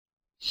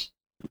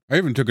I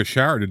even took a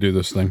shower to do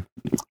this thing.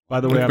 By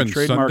the way, It's I'm been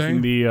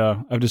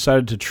trademarking I've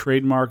decided to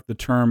trademark the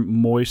term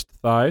moist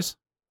thighs.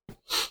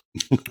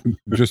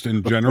 Just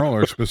in general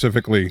or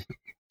specifically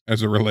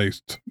as it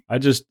relates? I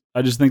just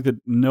think that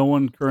no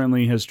one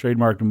currently has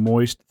trademarked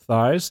moist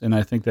thighs, and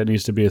I think that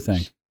needs to be a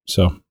thing.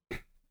 So,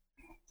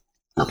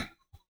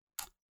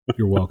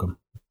 you're welcome.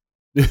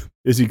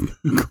 Is he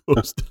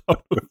closed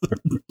out of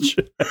the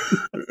chat?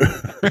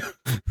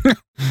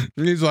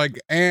 He's like,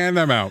 and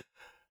I'm out.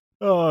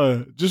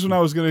 Just when I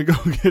was going to go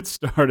get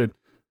started,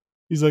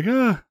 he's like,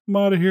 I'm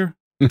out of here.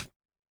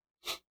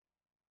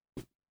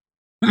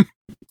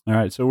 All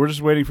right, so we're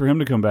just waiting for him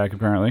to come back,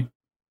 apparently.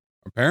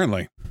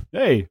 Apparently.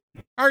 Hey.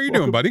 How are you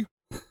doing, buddy?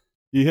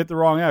 You hit the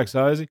wrong X,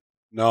 huh, Izzy?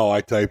 No, I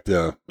typed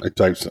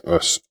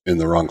us in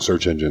the wrong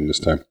search engine this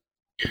time.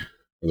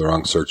 Or the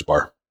wrong search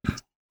bar.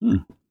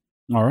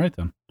 All right,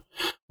 then.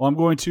 Well, I'm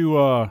going to,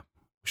 we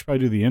should probably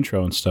do the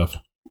intro and stuff.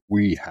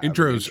 We have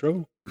Intros. an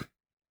intro?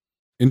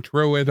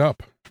 Intro it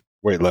up.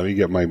 Wait, let me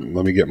get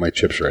my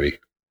chips ready.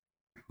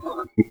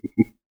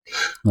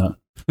 No,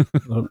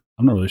 I'm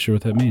not really sure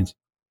what that means.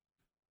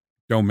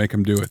 Don't make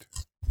him do it.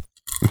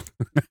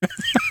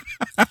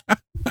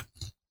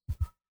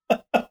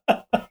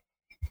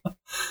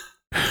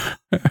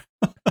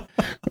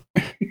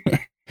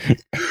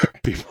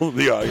 People in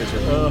the audience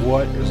are like,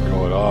 what is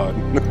going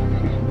on?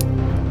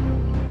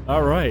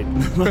 All right.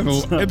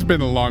 It's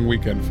been a long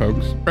weekend,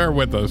 folks. Bear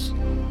with us.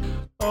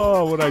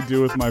 Oh, what I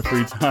do with my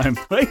free time.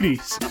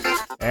 Ladies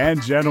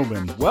and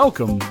gentlemen,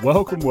 welcome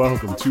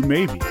to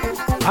maybe,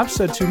 I've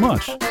said too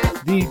much,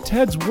 the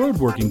Ted's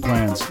Wordworking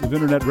Plans of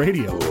Internet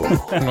Radio.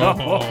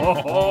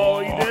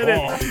 Oh, you did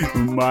it.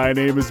 My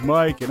name is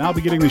Mike, and I'll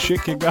be getting the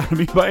shit kicked out of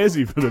me by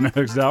Izzy for the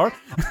next hour.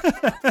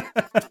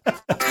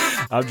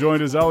 I'm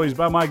joined, as always,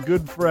 by my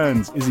good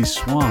friends, Izzy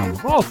Swan,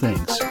 of all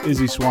things,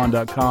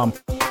 IzzySwan.com,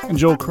 and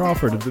Joel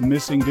Crawford of the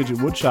Missing Digit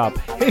Woodshop.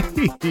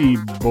 Hey,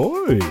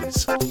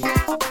 boys.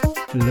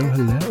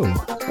 Hello.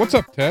 What's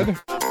up, Ted?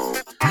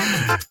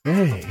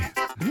 Hey.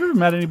 Have you ever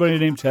met anybody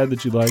named Ted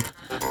that you like?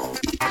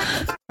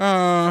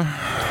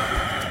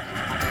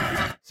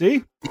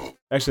 See?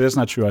 Actually, that's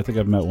not true. I think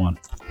I've met one.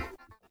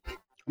 I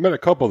met a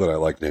couple that I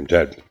like named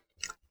Ted.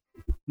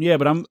 Yeah,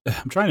 but I'm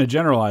trying to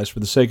generalize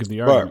for the sake of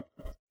the argument.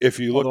 But if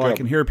you look, I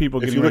can hear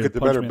people. If you look at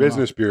the Better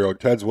Business Bureau,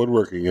 Ted's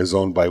Woodworking is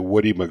owned by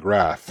Woody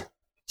McGrath.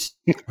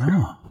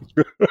 Oh.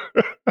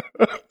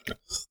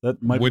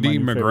 That might Woody be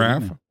my new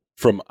McGrath? favorite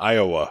From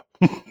Iowa.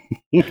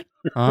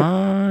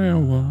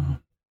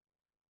 Iowa.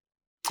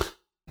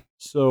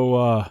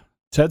 So,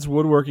 Ted's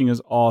Woodworking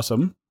is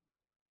awesome.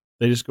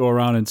 They just go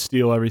around and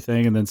steal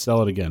everything and then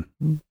sell it again.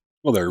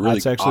 Well, they're really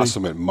That's actually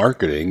awesome at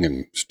marketing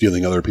and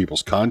stealing other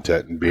people's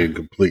content and being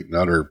complete and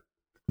utter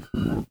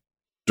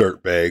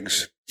dirt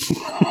bags.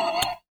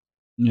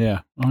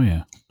 Yeah. Oh,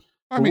 yeah.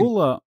 I mean,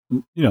 we'll,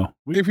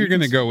 if you're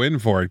going to go in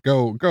for it,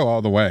 go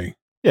all the way.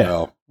 Yeah.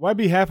 No. Why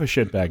be half a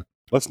shitbag?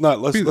 Let's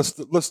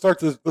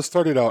start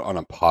it out on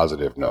a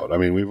positive note. I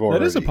mean,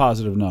 That is a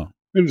positive note.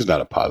 It's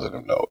not a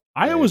positive note.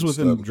 Iowa's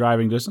within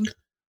driving distance.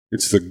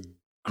 It's the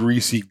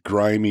greasy,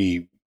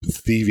 grimy,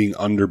 thieving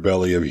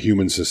underbelly of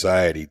human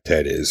society.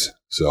 Ted is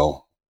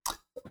so,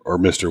 or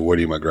Mr.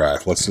 Woody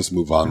McGrath. Let's just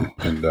move on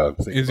and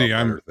think Izzy,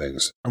 about other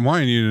things. I'm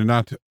wanting you to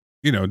not,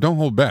 don't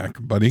hold back,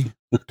 buddy.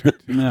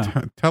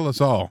 Yeah. Tell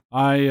us all.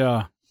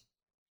 I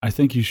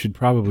think you should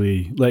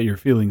probably let your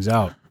feelings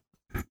out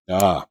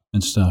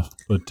and stuff.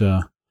 But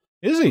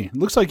Izzy,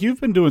 looks like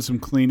you've been doing some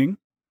cleaning.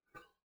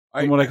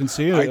 From what I can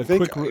see, I don't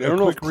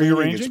know if cleaning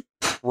rearranging.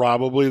 is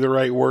probably the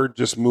right word.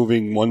 Just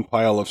moving one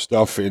pile of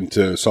stuff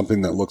into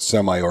something that looks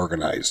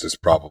semi-organized is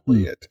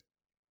probably it.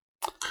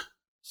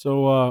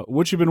 So,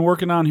 what you been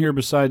working on here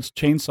besides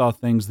chainsaw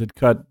things that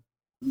cut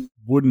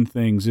wooden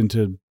things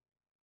into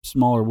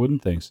smaller wooden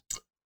things?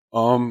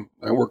 I'm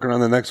working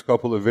on the next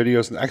couple of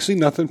videos, and actually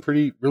nothing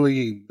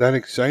really that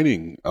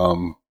exciting.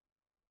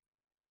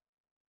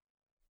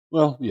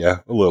 Well, yeah,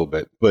 a little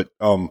bit, but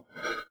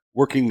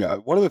working.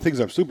 One of the things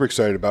I'm super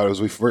excited about is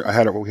we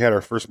had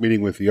our first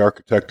meeting with the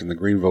architect in the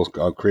Greenville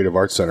Creative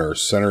Arts Center,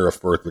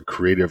 for the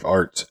Creative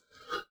Arts.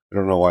 I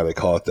don't know why they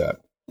call it that,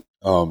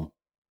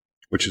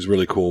 which is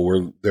really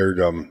cool.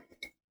 They're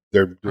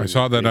I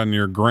saw that on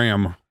your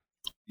gram.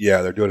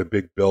 Yeah, they're doing a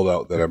big build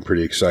out that I'm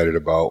pretty excited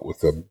about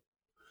with them.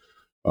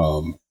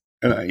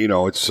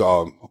 It's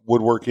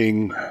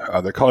woodworking.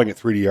 They're calling it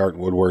 3D art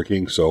and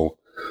woodworking. So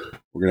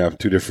we're going to have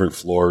 2 different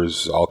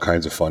floors, all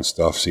kinds of fun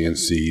stuff,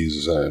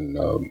 CNCs. And,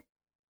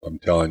 I'm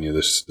telling you,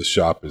 the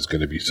shop is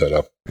going to be set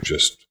up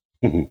it's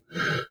going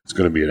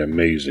to be an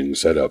amazing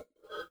setup.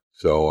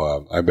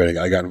 So, I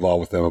got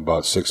involved with them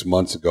about 6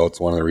 months ago. It's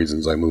one of the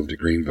reasons I moved to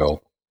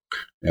Greenville,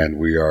 and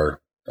we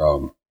are,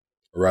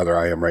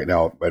 I am right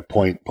now at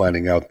point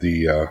planning out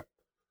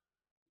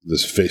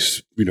this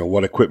face,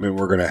 what equipment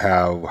we're going to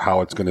have,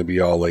 how it's going to be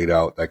all laid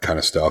out, that kind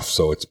of stuff.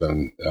 So it's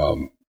been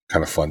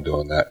kind of fun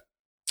doing that.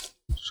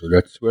 So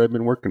that's what I've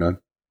been working on.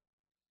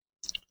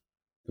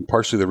 And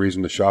partially the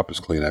reason the shop is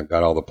clean, I've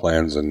got all the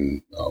plans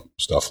and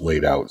stuff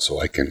laid out so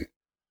I can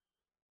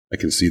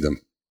see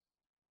them.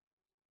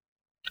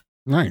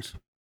 Nice.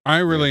 I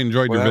really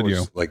enjoyed your that video.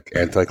 was like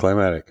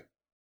anticlimactic.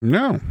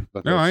 No,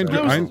 I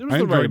enjoyed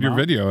the right your amount.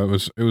 video.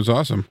 It was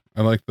awesome.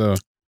 I like the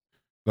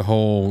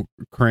whole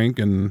crank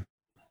and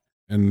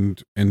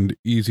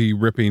easy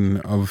ripping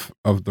of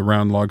the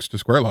round logs to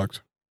square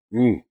logs.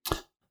 Mm.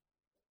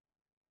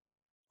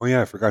 Oh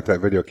yeah, I forgot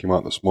that video came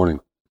out this morning.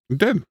 It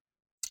did.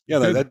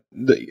 Yeah,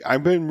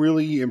 I've been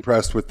really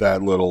impressed with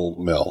that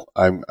little mill.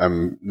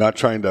 I'm not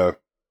trying to,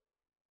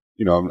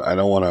 I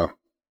don't want to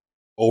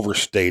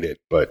overstate it,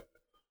 but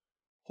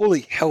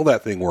holy hell,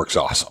 that thing works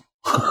awesome.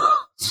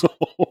 So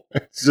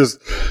it's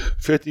just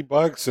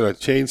 $50 and a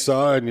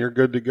chainsaw, and you're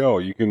good to go.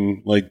 You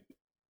can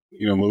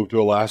move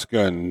to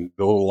Alaska and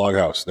build a log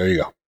house. There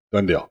you go,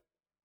 done deal.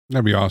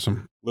 That'd be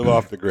awesome. Live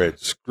off the grid.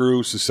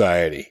 Screw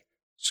society.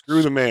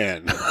 Screw the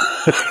man.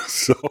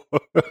 So,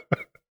 of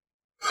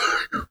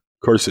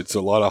course, it's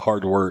a lot of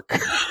hard work.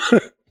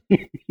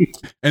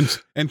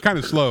 and kind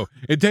of slow.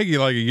 It'd take you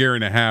like a year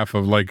and a half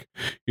of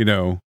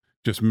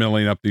just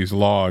milling up these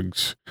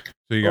logs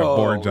so you got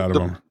boards out of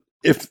them.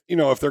 If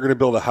they're going to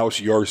build a house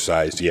your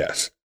size,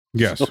 yes.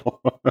 Yes.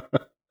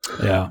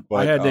 Yeah. But,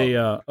 I had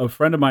a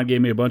friend of mine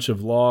gave me a bunch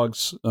of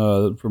logs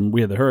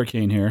we had the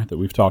hurricane here that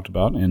we've talked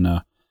about, and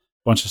a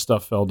bunch of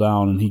stuff fell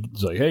down, and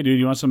he's like, "Hey dude,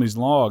 you want some of these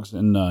logs?"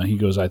 And he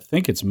goes, "I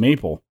think it's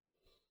maple."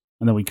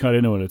 And then we cut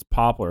into it, it's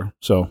poplar.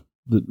 So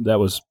that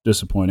was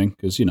disappointing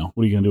because, what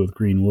are you going to do with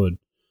green wood?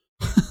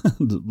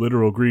 The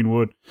literal green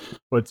wood.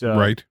 But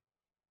right.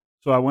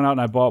 So I went out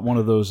and I bought one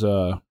of those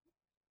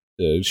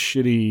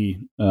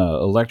shitty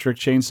electric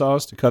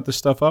chainsaws to cut this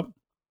stuff up.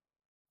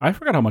 I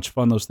forgot how much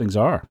fun those things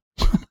are.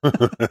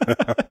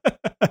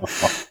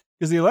 Because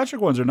the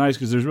electric ones are nice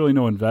because there's really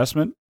no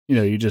investment.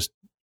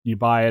 You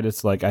buy it.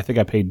 It's like, I think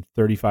I paid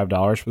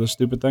 $35 for this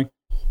stupid thing.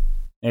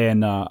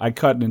 And I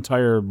cut an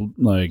entire,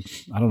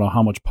 I don't know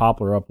how much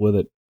poplar up with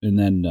it. And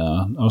then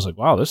I was like,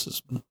 wow,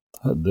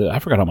 I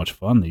forgot how much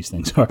fun these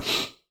things are.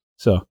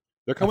 So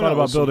I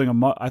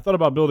thought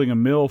about building a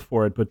mill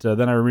for it, but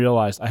then I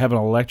realized I have an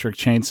electric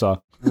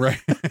chainsaw. Right.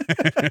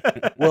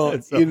 Well,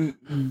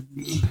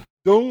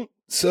 don't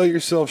sell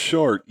yourself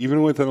short.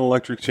 Even with an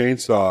electric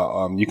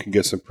chainsaw, you can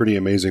get some pretty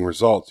amazing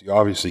results. You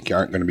obviously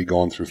aren't going to be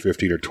going through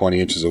 15 or 20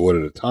 inches of wood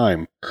at a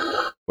time.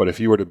 But if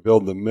you were to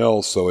build the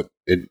mill so it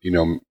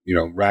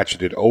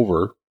ratcheted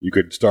over, you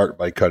could start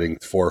by cutting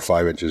 4 or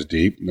 5 inches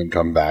deep, and then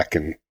come back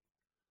and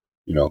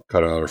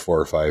cut another 4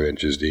 or 5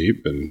 inches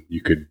deep, and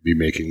you could be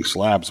making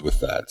slabs with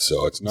that.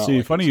 So it's not.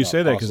 See, funny you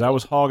say that because I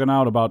was hogging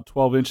out about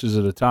 12 inches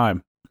at a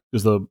time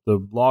because the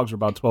logs are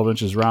about 12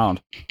 inches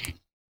round,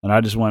 and I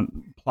just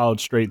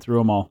plowed straight through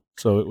them all.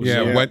 So it was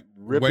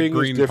ripping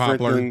green is different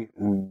poplar.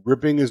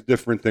 Ripping is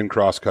different than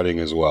cross cutting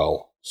as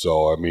well.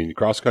 So I mean,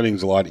 cross cutting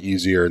is a lot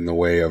easier in the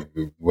way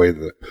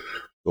the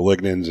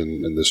lignins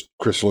and the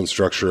crystalline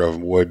structure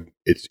of wood.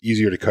 It's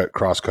easier to cut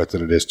cross cut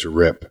than it is to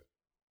rip.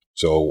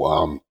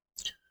 So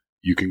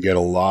you can get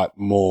a lot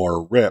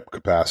more rip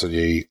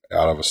capacity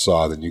out of a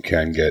saw than you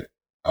can get,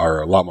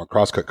 or a lot more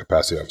cross cut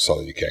capacity out of a saw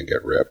than you can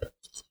get rip.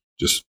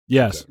 Just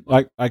yes,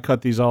 I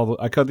cut these all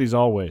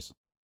ways.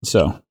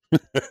 So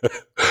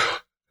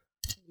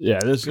yeah,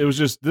 this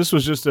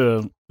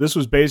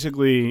was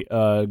basically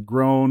a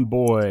grown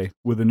boy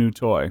with a new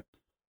toy.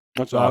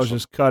 That's so awesome. I was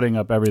just cutting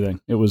up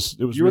everything. It was.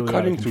 You really were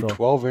cutting through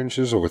 12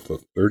 inches with a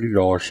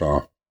 $30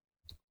 saw.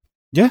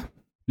 Yeah.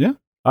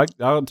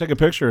 I'll take a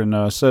picture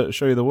and show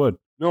you the wood.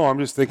 No, I'm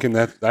just thinking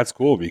that's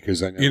cool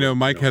because I know,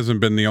 Mike hasn't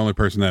been the only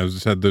person that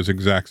has said those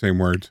exact same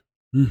words.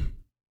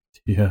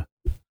 Yeah.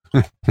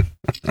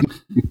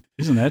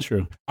 Isn't that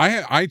true?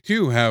 I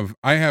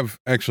have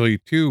actually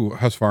 2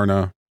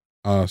 Husqvarna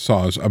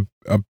saws,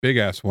 a big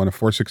ass one, a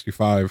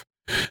 465,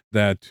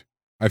 that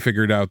I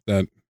figured out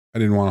that I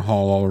didn't want to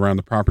haul all around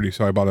the property,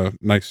 so I bought a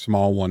nice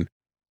small one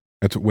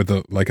that's with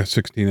a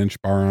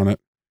 16-inch bar on it,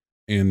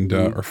 and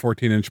or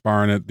 14-inch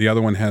bar on it. The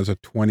other one has a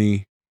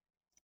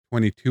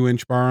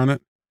 22-inch bar on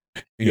it,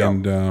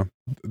 and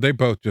they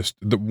both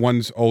the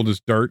one's old as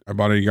dirt. I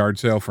bought at a yard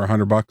sale for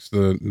 $100.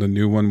 The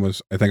new one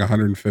was, I think,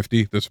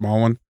 $150. The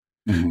small one,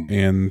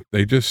 and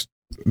they just.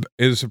 It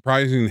is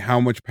surprising how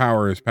much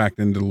power is packed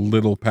into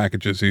little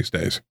packages these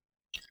days.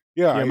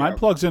 Yeah, mine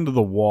plugs into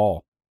the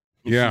wall.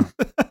 Yeah.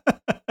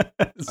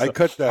 I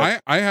cut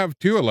that. I have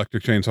 2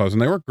 electric chainsaws,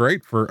 and they work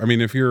great for,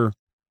 if you're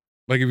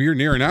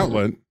near an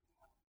outlet,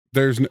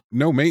 there's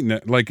no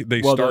maintenance.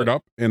 They start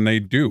up and they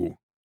do.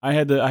 I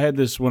had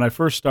this when I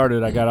first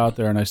started. I got out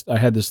there and I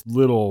had this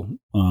little,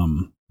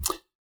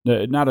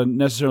 not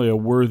necessarily a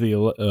worthy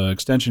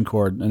extension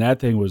cord, and that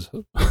thing was,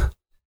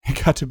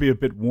 it got to be a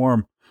bit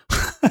warm.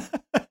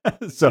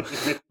 So,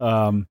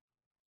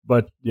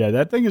 but yeah,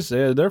 that thing is,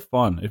 they're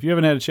fun. If you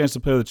haven't had a chance to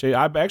play with the chain,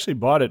 I actually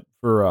bought it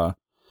for, I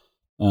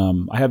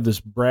have this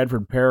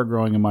Bradford pear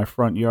growing in my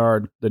front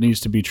yard that needs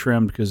to be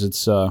trimmed because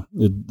it's,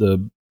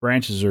 the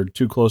branches are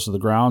too close to the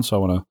ground. So I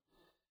want to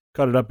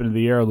cut it up into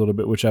the air a little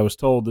bit, which I was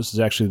told this is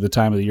actually the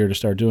time of the year to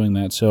start doing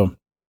that. So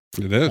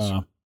it is.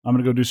 I'm going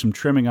to go do some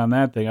trimming on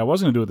that thing. I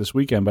was going to do it this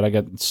weekend, but I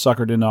got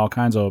suckered into all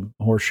kinds of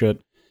horse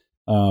shit.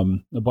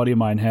 A buddy of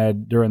mine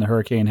had, during the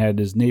hurricane, had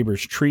his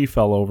neighbor's tree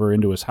fell over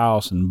into his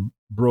house and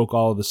broke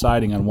all of the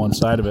siding on one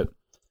side of it.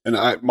 And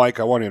Mike,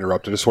 I want to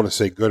interrupt. I just want to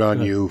say good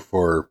on you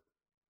for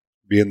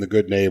being the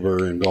good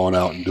neighbor and going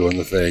out and doing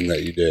the thing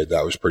that you did.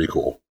 That was pretty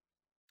cool.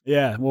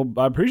 Yeah, well,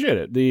 I appreciate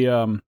it.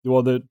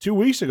 The 2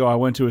 weeks ago, I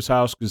went to his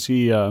house because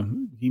he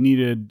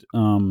needed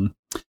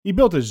he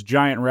built this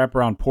giant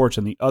wraparound porch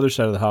on the other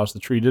side of the house. The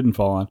tree didn't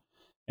fall on,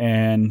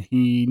 and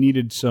he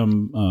needed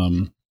some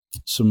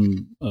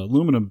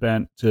aluminum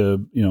bent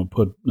to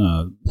put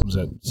what was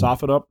that,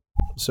 soffit up.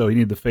 So he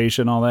needed the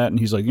fascia and all that. And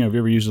he's like, have you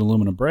ever used an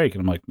aluminum brake?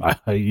 And I'm like,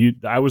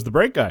 I was the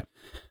brake guy.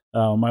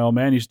 My old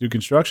man used to do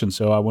construction,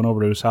 so I went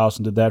over to his house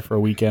and did that for a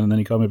weekend. And then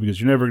he called me because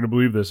you're never going to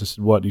believe this. I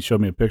said, what? And he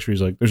showed me a picture.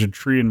 He's like, there's a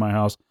tree in my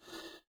house.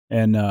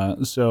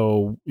 And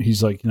so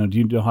he's like, do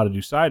you know how to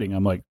do siding?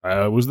 I'm like,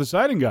 I was the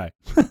siding guy.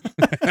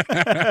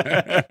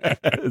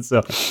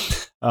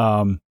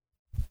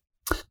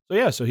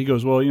 So he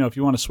goes, well, if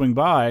you want to swing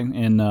by,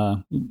 and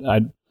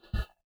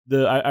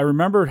I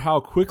remembered how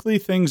quickly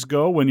things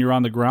go when you're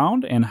on the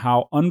ground and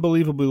how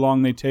unbelievably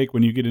long they take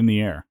when you get in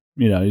the air.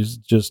 He's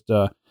just,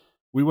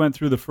 we went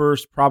through the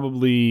first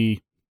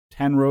probably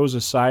 10 rows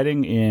of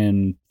siding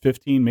in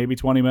 15, maybe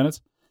 20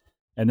 minutes.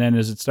 And then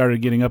as it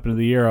started getting up into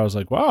the air, I was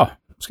like, wow,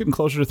 it's getting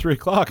closer to 3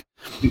 o'clock.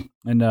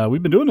 And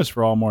we've been doing this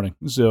for all morning.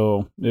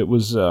 So it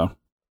was, I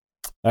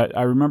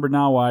remember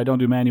now why I don't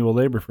do manual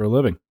labor for a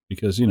living,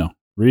 because,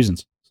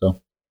 reasons.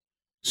 So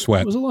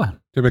sweat. It was a lot.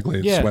 Typically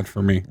it's sweat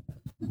for me.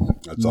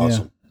 That's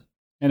awesome.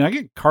 And I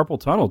get carpal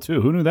tunnel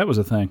too. Who knew that was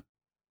a thing?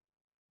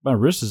 My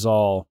wrist is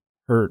all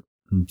hurt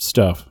and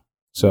stuff.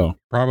 So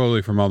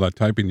probably from all that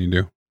typing you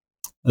do.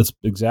 That's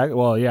exactly.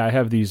 Well, yeah, I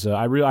have these.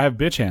 I have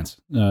bitch hands.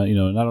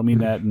 And I don't mean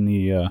that in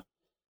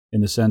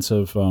the sense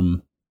of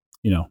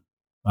you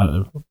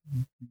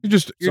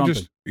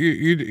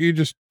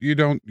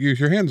don't use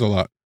your hands a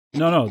lot.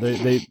 No,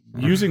 they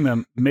using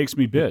them makes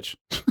me bitch.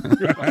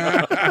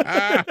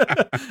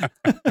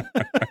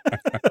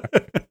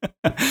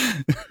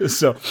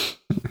 So,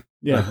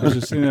 yeah, I was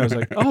just sitting there. I was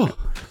like, oh,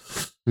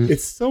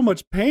 it's so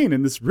much pain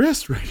in this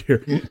wrist right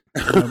here. And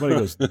my buddy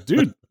goes,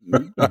 dude, you're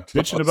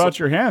bitching about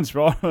your hands for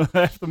all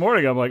half the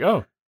morning. I'm like,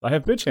 oh, I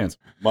have bitch hands.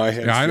 My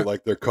hands feel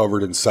like they're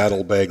covered in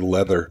saddlebag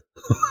leather.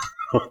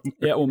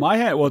 Yeah,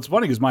 well, it's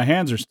funny because my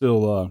hands are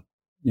still,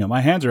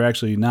 my hands are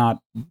actually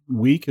not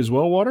weak as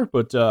well, Water,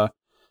 but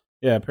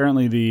yeah,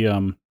 apparently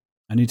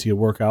I need to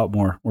work out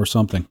more or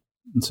something.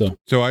 And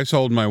so I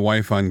sold my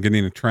wife on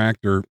getting a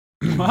tractor.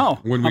 Wow,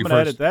 I'm going to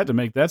edit that to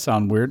make that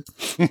sound weird.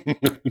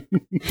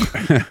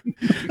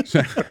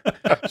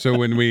 so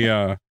when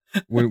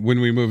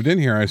we moved in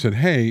here, I said,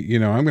 hey, I'm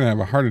going to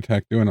have a heart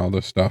attack doing all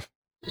this stuff.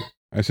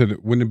 I said,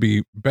 wouldn't it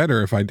be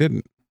better if I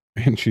didn't?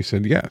 And she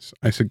said, yes.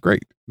 I said,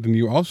 great. Then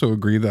you also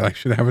agree that I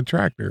should have a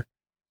tractor.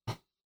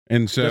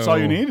 And so that's all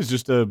you need is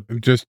just a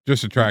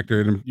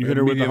tractor. You hit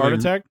her with a heart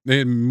attack?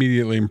 It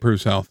immediately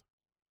improves health.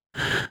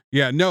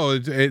 Yeah, no,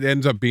 it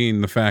ends up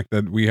being the fact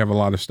that we have a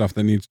lot of stuff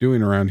that needs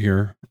doing around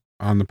here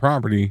on the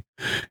property.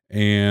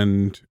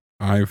 And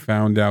I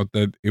found out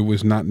that it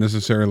was not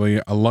necessarily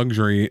a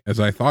luxury as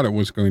I thought it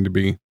was going to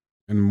be,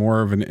 and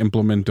more of an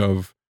implement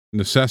of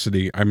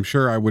necessity. I'm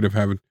sure I would have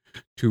had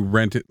to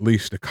rent at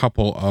least a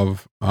couple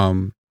of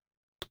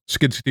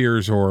skid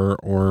steers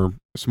or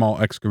small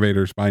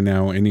excavators by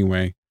now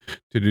anyway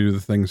to do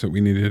the things that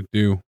we needed to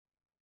do.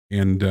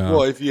 And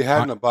well, if you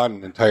hadn't bought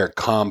an entire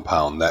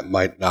compound, that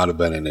might not have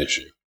been an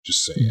issue.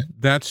 Just saying.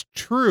 That's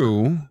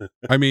true.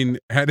 I mean,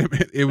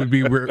 it would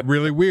be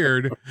really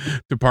weird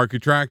to park your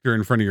tractor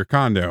in front of your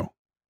condo.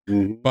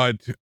 Mm-hmm.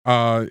 But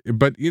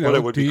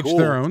to each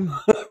their own.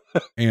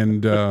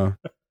 And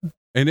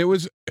it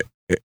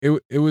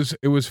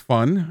was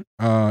fun.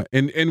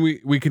 And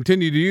we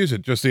continue to use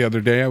it. Just the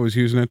other day I was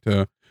using it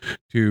to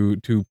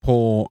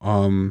pull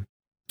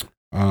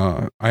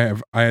I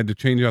had to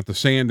change out the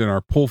sand in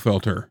our pool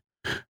filter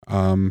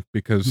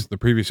because the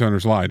previous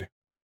owners lied.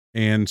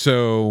 And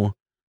so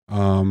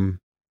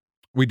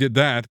we did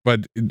that,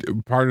 but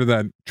part of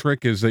that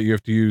trick is that you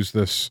have to use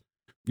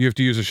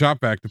a shop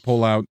vac to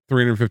pull out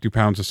 350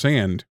 pounds of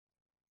sand,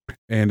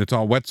 and it's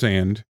all wet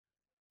sand,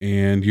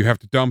 and you have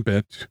to dump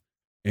it.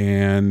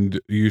 And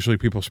usually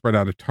people spread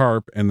out a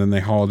tarp and then they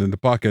haul it into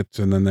buckets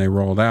and then they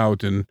roll it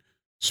out and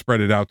spread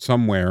it out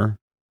somewhere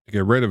to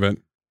get rid of it.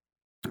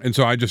 And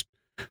so I just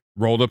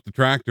rolled up the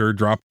tractor,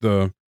 dropped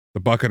the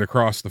bucket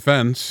across the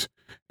fence,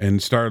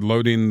 and started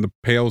loading the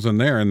pails in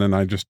there, and then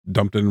I just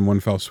dumped it in one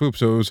fell swoop.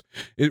 So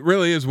it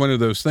really is one of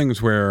those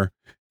things where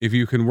if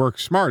you can work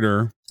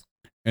smarter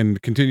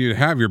and continue to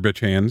have your bitch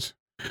hands,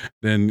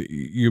 then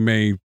you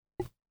may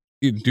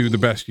do the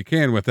best you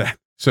can with that.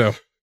 So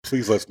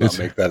please let's not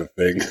make that a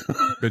thing.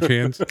 Bitch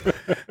hands.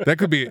 That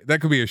could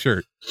be a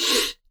shirt.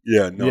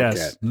 Yeah, no,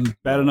 yes. It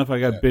can't. Bad enough I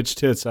got bitch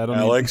tits. I don't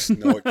Alex,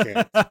 no, it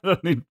can't. I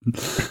don't need.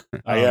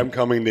 I am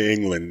coming to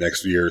England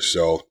next year,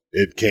 so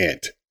it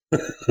can't.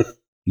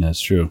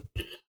 That's true.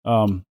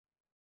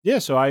 Yeah,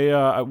 so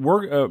I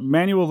work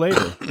manual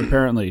labor,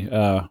 apparently.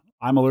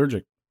 I'm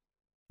allergic.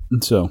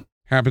 And so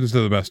happens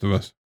to the best of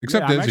us.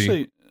 Except Izzy.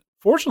 Actually,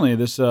 Fortunately,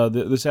 this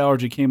this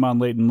allergy came on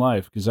late in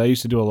life because I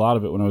used to do a lot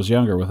of it when I was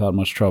younger without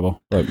much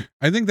trouble. But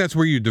I think that's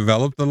where you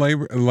develop the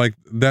labor, like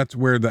that's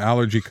where the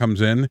allergy comes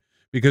in,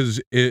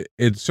 because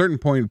at certain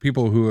point,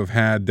 people who have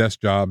had desk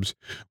jobs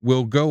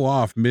will go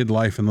off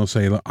midlife and they'll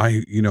say,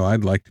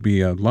 I'd like to be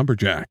a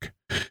lumberjack.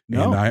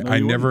 No, and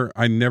no,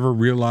 I you never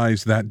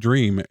realized that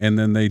dream. And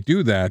then they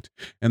do that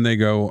and they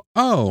go,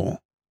 oh,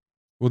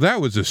 well, that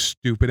was a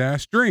stupid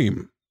ass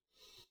dream.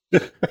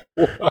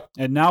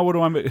 and now what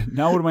am I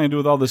going to do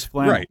with all this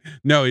flannel? Right.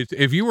 No,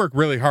 if you work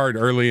really hard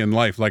early in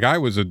life, like I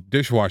was a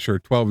dishwasher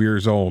at 12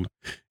 years old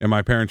in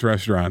my parents'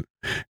 restaurant,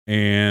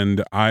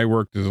 and I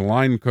worked as a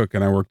line cook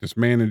and I worked as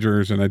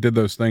managers and I did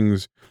those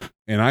things,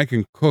 and I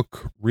can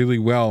cook really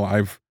well.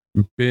 I've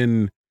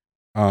been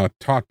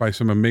taught by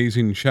some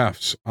amazing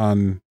chefs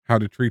on how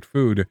to treat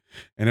food,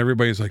 and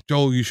everybody's like,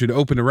 Joel, you should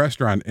open a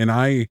restaurant. And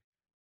I,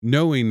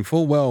 knowing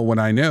full well what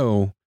I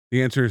know,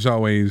 the answer is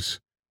always,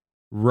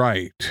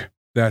 right.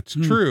 That's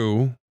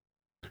true,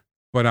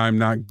 but I'm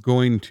not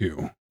going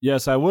to.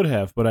 Yes, I would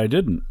have, but I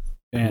didn't.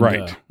 And,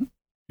 right.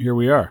 Here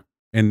we are.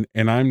 And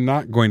I'm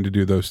not going to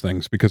do those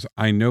things because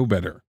I know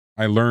better.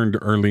 I learned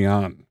early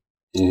on.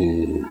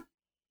 Mm.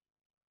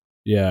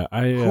 Yeah,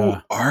 Who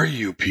are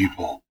you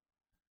people?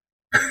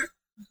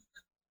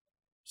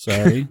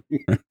 Sorry.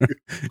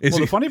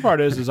 The funny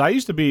part is I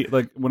used to be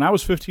like when I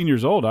was 15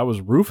 years old, I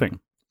was roofing.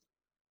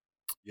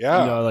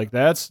 Yeah, like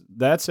that's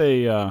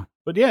a.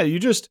 But yeah, you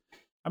just.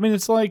 I mean,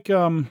 it's like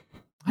you're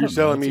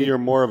telling me you're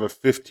more of a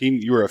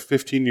 15. You were a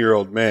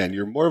 15-year-old man.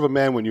 You're more of a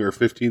man when you were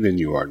 15 than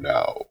you are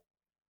now.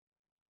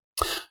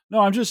 No,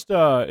 I'm just.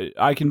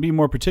 I can be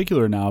more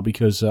particular now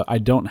because I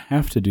don't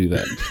have to do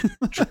that.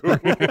 True.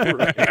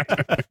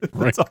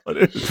 That's all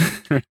it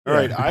is. All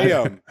right.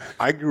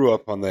 I grew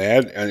up on the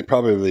ad, and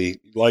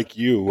probably like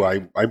you, I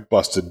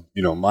busted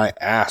my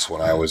ass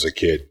when I was a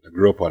kid. I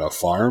grew up on a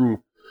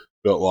farm.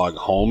 Built log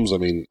homes. I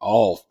mean,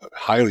 all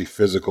highly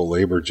physical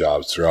labor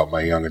jobs throughout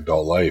my young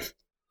adult life.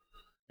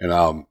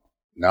 And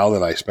now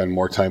that I spend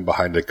more time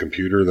behind a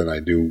computer than I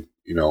do,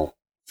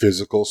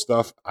 physical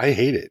stuff, I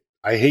hate it.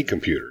 I hate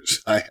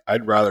computers.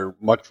 I'd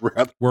much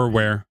rather we're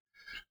aware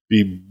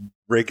be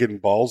breaking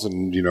balls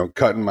and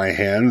cutting my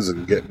hands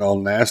and getting all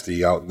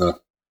nasty out in the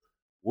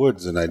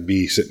woods than I'd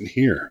be sitting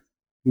here.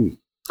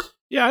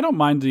 Yeah, I don't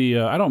mind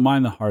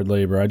the hard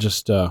labor. I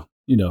just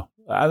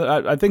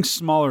I think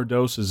smaller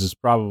doses is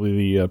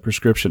probably the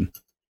prescription.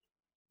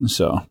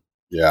 So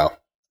yeah,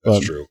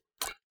 that's true.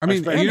 I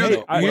mean,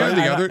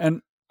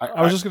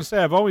 I was just going to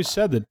say, I've always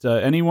said that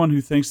anyone who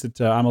thinks that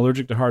I'm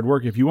allergic to hard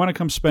work, if you want to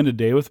come spend a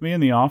day with me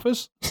in the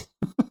office,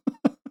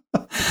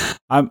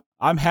 I'm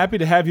happy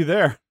to have you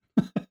there.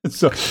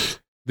 So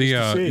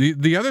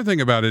the other thing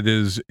about it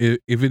is,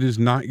 if it is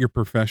not your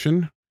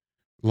profession.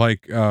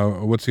 Like,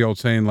 what's the old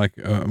saying? Like,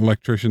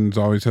 electricians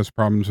always has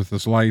problems with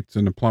his lights,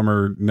 and a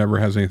plumber never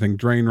has anything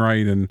drain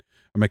right, and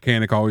a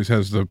mechanic always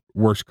has the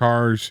worst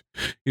cars.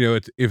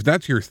 If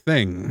that's your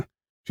thing,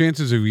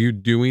 chances of you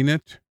doing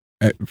it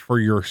for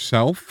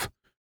yourself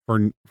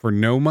for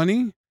no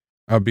money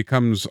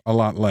becomes a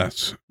lot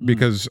less,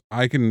 because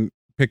I can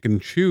pick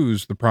and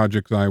choose the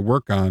projects I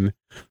work on,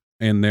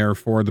 and they're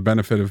for the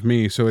benefit of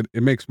me. So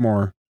it makes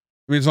more.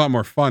 I mean, it's a lot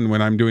more fun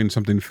when I'm doing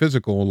something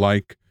physical,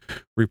 like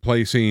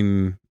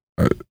replacing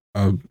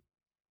a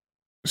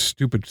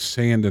stupid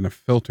sand in a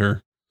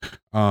filter,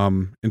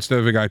 instead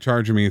of a guy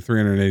charging me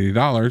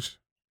 $380,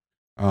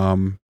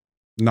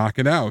 knock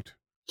it out,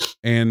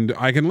 and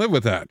I can live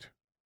with that.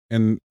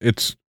 And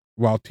it's,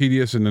 while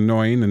tedious and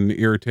annoying and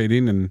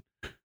irritating and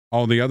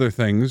all the other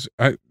things,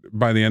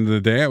 by the end of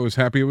the day I was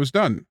happy it was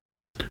done.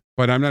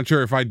 But I'm not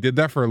sure if I did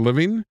that for a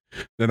living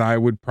that I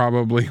would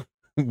probably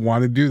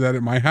want to do that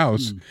at my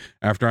house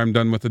after I'm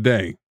done with the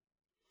day.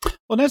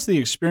 Well, that's the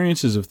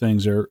experiences of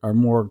things are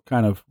more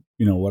kind of,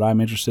 what I'm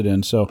interested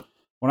in. So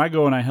when I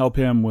go and I help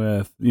him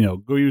with,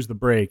 go use the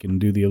brake and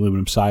do the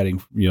aluminum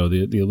siding,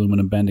 the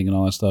aluminum bending and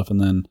all that stuff.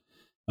 And then,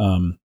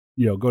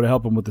 go to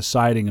help him with the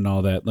siding and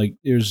all that. Like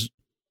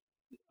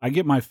I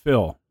get my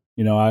fill,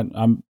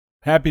 I'm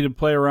happy to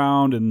play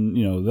around and,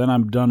 then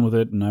I'm done with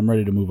it and I'm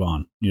ready to move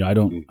on. I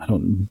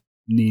don't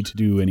need to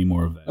do any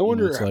more of that. I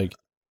wonder, it's like,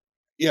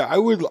 yeah,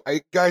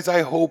 guys,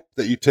 I hope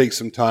that you take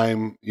some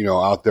time,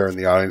 out there in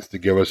the audience to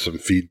give us some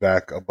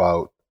feedback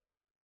about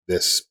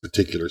this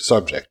particular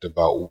subject,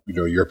 about,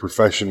 your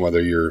profession, whether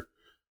you're,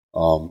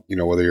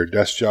 whether you're a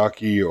desk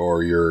jockey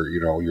or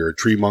you're a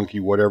tree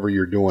monkey, whatever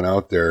you're doing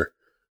out there.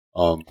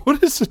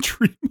 What is a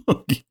tree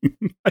monkey?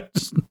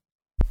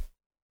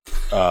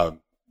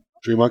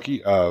 Tree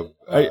monkey? Are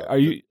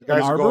you the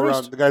guys an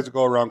arborist? the guys that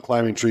go around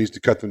climbing trees to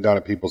cut them down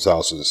at people's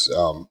houses.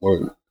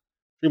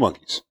 Tree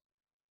monkeys.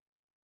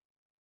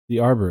 The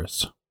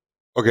arborist.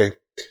 Okay.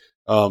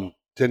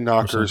 Tin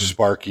knockers,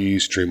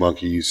 sparkies, tree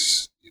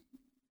monkeys.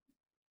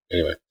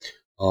 Anyway,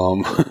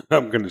 I'm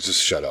going to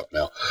just shut up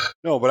now.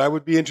 No, but I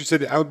would be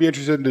interested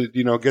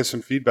to, get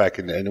some feedback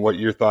and what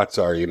your thoughts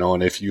are,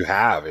 and if you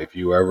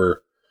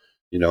ever,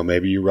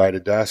 maybe you ride a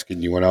desk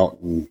and you went out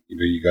and,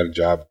 you got a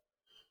job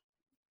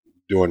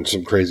doing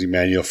some crazy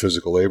manual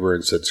physical labor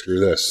and said, screw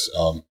this.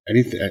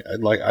 Anything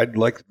I'd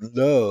love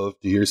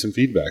to hear some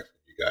feedback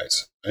from you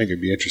guys. I think it'd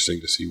be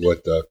interesting to see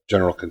what the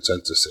general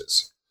consensus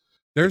is.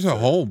 There's a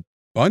whole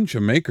bunch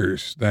of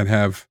makers that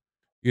have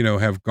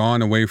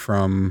gone away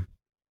from,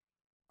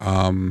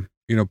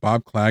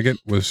 Bob Claggett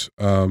was,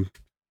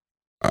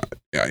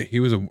 he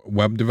was a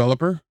web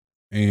developer,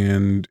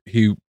 and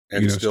he,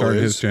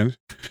 started his channel,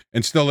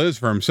 and still is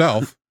for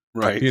himself.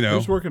 Right. He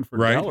was working for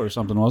Dell or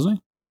something, wasn't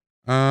he?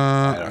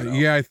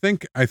 Yeah, I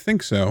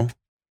think so.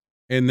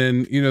 And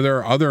then, there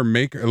are other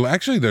makers.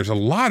 Actually, there's a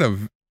lot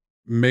of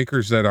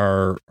makers that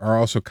are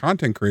also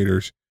content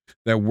creators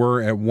that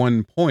were at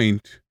one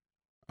point,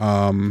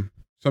 some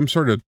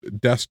sort of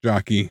desk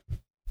jockey.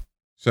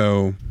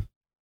 So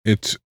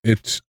it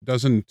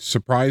doesn't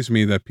surprise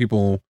me that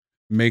people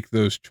make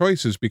those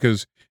choices,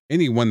 because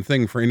any one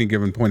thing for any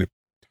given point of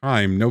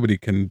time, nobody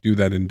can do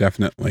that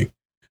indefinitely.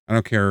 I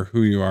don't care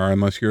who you are,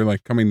 unless you're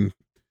like coming,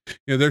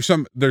 there's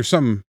some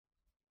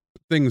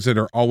things that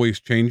are always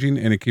changing,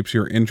 and it keeps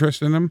your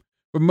interest in them.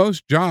 But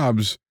most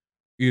jobs,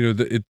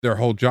 their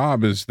whole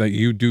job is that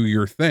you do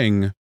your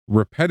thing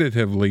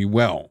repetitively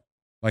well.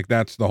 Like,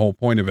 that's the whole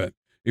point of it.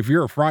 If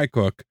you're a fry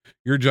cook,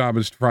 your job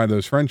is to fry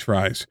those French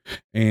fries,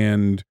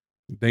 and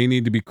they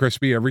need to be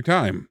crispy every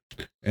time.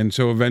 And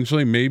so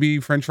eventually maybe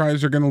French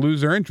fries are going to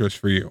lose their interest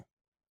for you.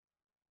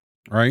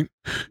 Right.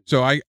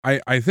 So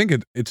I think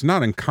it's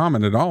not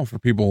uncommon at all for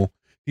people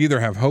to either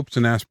have hopes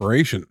and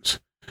aspirations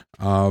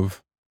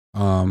of,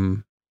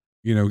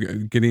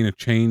 getting a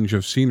change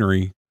of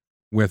scenery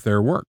with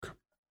their work.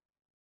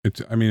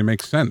 It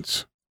makes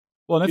sense.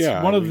 Well, that's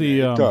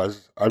it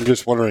does. I'm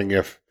just wondering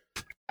if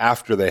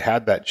after they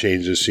had that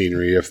change of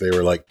scenery, if they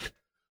were like,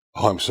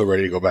 oh, I'm so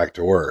ready to go back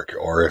to work,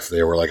 or if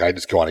they were like, I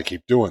just want to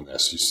keep doing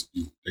this.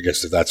 I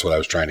guess if that's what I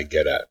was trying to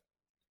get at.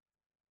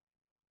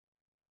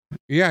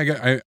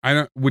 Yeah, I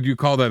don't. Would you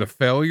call that a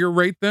failure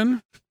rate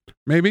then?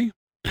 Maybe.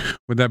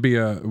 Would that be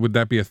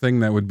a thing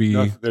that would be?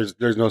 No,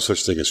 there's no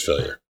such thing as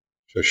failure.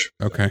 Shush.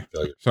 Okay.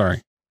 Failure.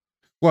 Sorry.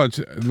 Well,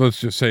 let's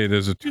just say it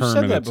is a term. You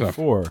said in that itself.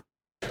 before.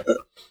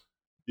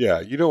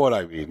 Yeah, you know what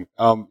I mean.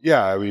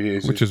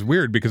 Which is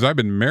weird, because I've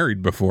been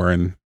married before,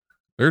 and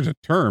there's a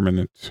term, and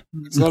it's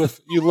not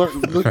you learn.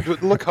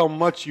 Look how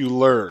much you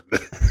learned.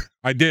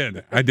 I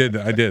did. I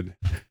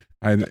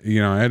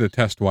had a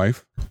test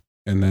wife,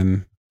 and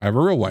then I have a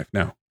real wife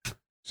now.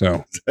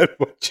 So is that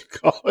what you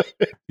call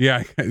it?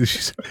 Yeah,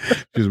 she's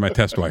my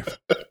test wife.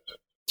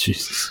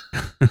 Jesus.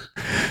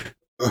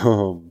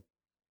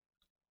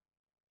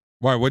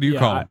 Why? What do you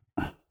call it?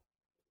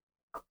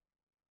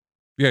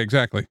 Yeah,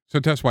 exactly. So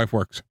test wife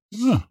works.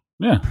 Yeah.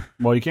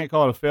 Well, you can't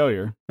call it a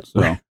failure.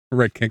 So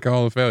right. Can't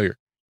call it a failure.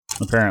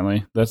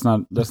 Apparently, that's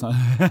not. I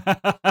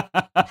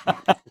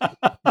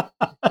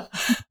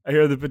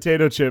hear the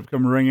potato chip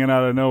come ringing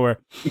out of nowhere.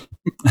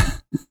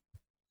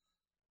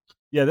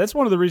 Yeah, that's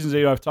one of the reasons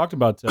that I've talked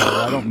about.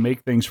 I don't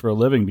make things for a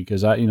living,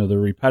 because the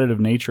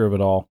repetitive nature of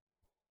it all.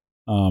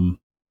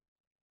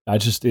 I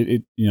just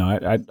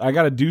I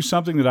got to do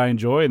something that I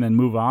enjoy and then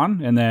move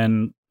on, and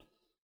then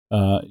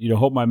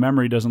hope my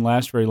memory doesn't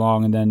last very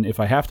long, and then if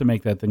I have to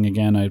make that thing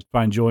again, I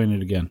find joy in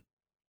it again.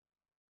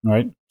 All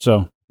right,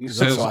 so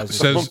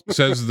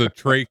says the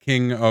Trey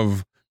King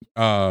of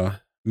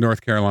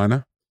North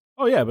Carolina.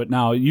 Oh yeah, but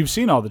now you've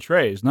seen all the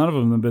trays. None of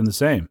them have been the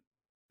same.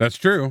 That's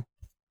true.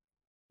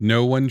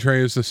 No one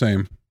tray is the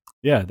same.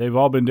 Yeah, they've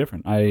all been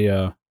different.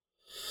 I've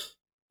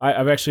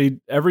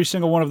actually, every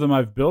single one of them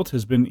I've built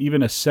has been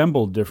even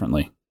assembled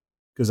differently,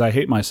 because I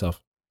hate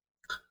myself.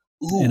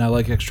 Ooh. And I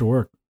like extra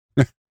work.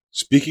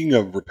 Speaking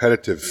of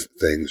repetitive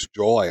things,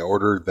 Joel, I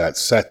ordered that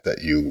set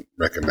that you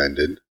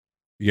recommended.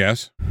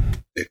 Yes.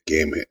 It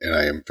came, and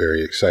I am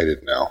very excited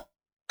now.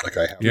 Like,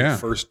 I have the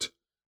first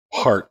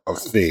part of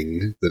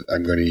thing that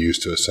I'm going to use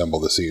to assemble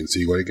the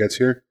CNC when it gets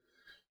here,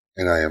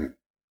 and I am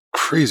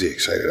crazy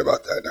excited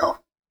about that now.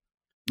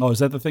 Oh, is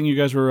that the thing you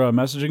guys were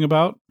messaging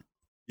about?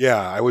 Yeah,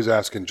 I was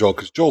asking Joel,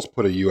 because Joel's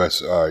put a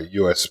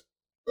CNC,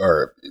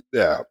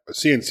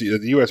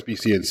 the USB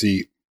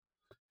CNC.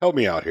 Help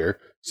me out here.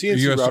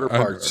 CNC router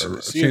parts,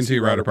 CNC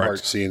router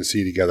parts,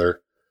 CNC together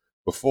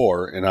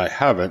before, and I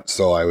haven't.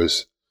 So I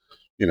was,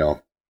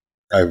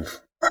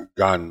 I've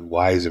gone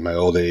wise in my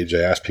old age.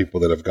 I ask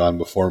people that have gone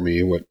before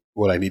me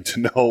what I need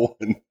to know,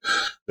 and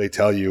they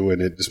tell you,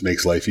 and it just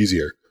makes life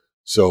easier.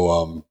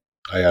 So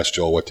I asked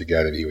Joel what to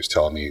get, and he was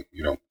telling me,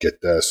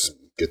 get this,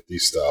 get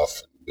these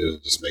stuff, and it'll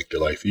just make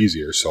your life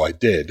easier. So I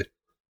did,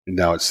 and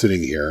now it's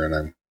sitting here, and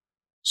I'm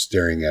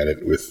staring at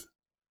it with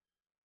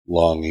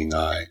longing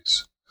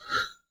eyes.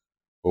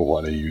 I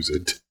want to use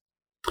it.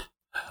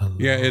 Hello.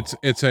 Yeah,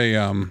 it's a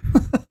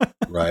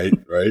right.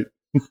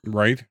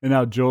 Right. And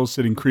now Joel's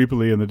sitting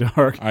creepily in the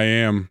dark. I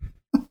am.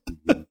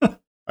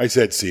 I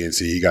said CNC.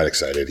 He got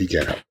excited. He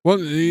can't help. Well,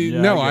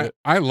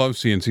 I love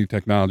CNC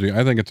technology.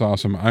 I think it's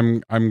awesome.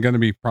 I'm going to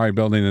be probably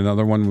building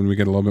another one when we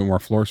get a little bit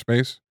more floor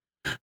space.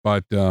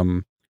 But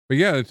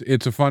yeah,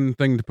 it's a fun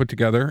thing to put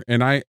together.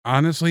 And I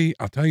honestly,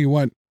 I'll tell you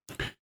what,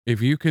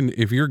 if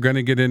you're going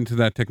to get into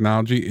that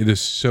technology, it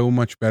is so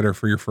much better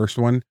for your first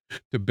one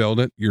to build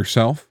it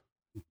yourself,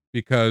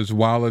 because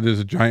while it is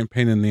a giant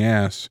pain in the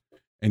ass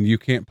and you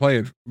can't play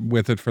it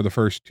with it for the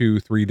first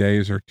 2-3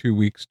 days or 2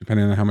 weeks,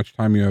 depending on how much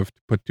time you have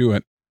to put to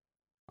it,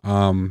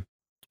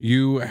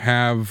 you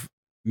have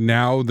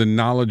now the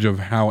knowledge of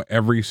how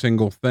every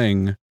single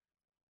thing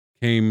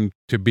came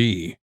to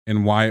be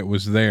and why it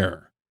was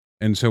there.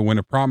 And so when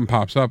a problem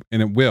pops up,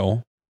 and it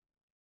will,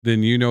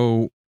 then you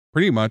know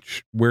pretty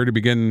much where to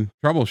begin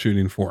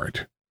troubleshooting for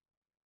it.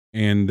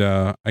 And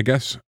I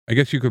guess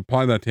you could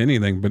apply that to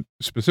anything, but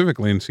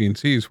specifically in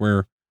CNCs,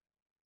 where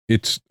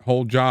its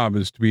whole job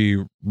is to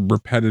be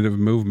repetitive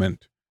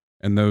movement,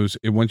 and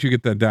once you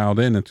get that dialed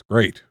in, it's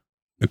great.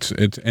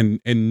 It's and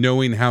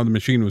knowing how the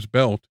machine was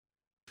built,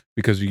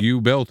 because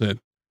you built it,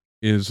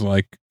 is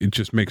like, it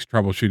just makes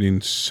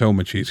troubleshooting so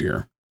much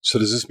easier. So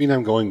does this mean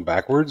I'm going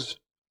backwards?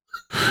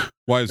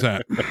 Why is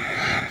that?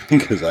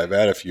 Because I've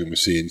had a few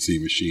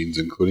CNC machines,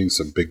 including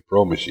some big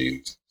pro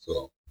machines.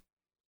 So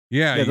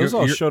yeah, those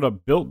all showed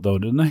up built though,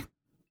 didn't they?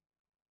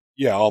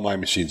 Yeah, all my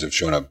machines have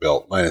shown up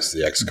built, minus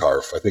the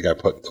X-Carve. I think I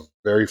put the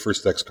very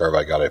first X-Carve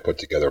I put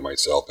together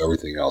myself.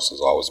 Everything else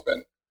has always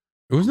been.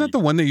 Wasn't that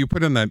the one that you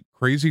put on that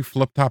crazy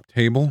flip-top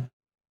table?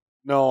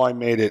 No, I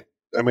made it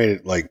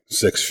like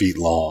 6 feet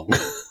long.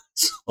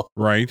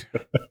 Right.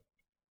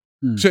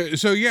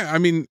 So yeah, I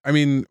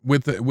mean,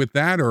 with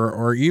that,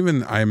 or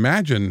even, I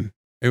imagine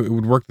it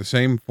would work the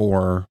same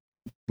for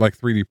like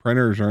 3D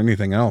printers or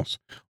anything else.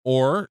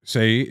 Or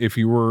say if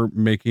you were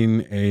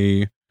making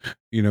a,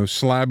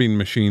 slabbing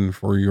machine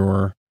for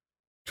your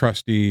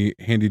trusty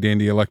handy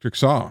dandy electric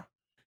saw,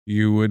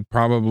 it would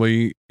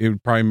probably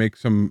make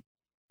some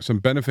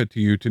benefit to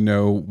you to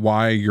know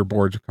why your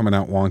boards are coming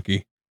out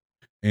wonky,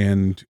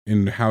 and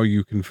how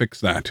you can fix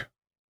that.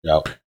 Yeah.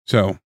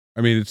 So,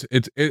 I mean,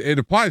 it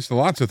applies to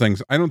lots of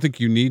things. I don't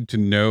think you need to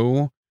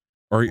know,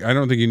 or I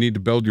don't think you need to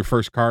build your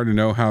first car to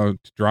know how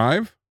to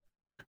drive.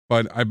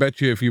 But I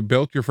bet you if you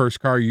built your first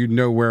car, you'd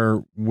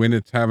know when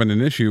it's having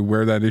an issue,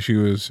 where that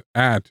issue is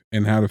at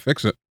and how to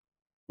fix it.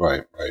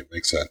 Right.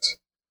 Makes sense.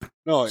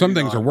 No, some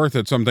things are worth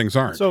it. Some things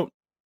aren't. So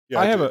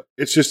yeah,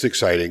 it's just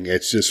exciting.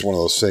 It's just one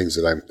of those things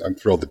that I'm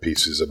thrilled to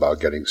pieces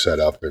about getting set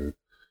up. And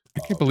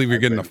I can't believe you're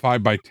getting a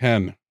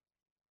 5x10.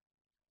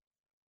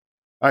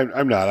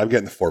 I'm not. I'm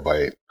getting the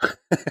 4x8.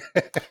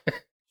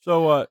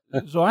 So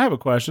I have a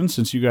question,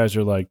 since you guys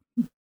are like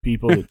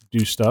people that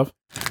do stuff.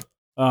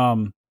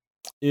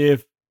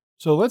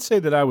 So let's say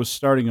that I was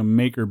starting a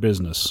maker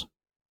business,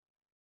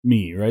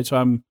 right?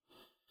 So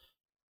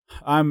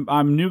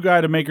I'm new guy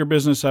to maker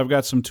business. I've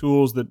got some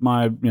tools that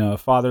my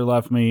father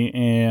left me,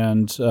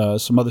 and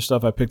some other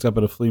stuff I picked up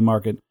at a flea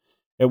market.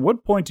 At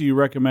what point do you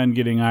recommend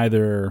getting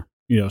either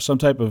some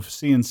type of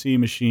CNC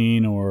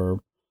machine or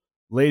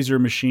laser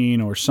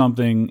machine or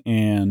something,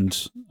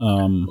 and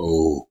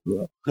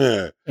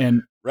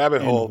and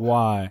rabbit hole?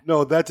 Why?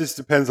 No, that just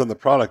depends on the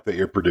product that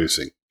you're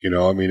producing.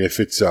 I mean, if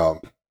it's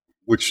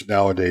which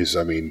nowadays,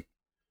 I mean,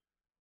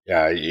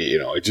 yeah,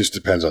 it just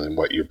depends on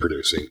what you're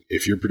producing.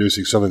 If you're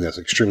producing something that's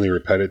extremely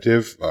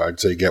repetitive,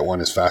 I'd say get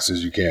one as fast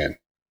as you can.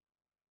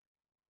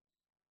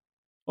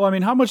 Well, I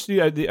mean, how much do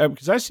you,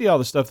 because I see all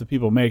the stuff that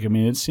people make. I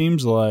mean, it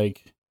seems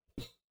like,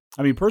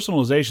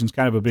 personalization is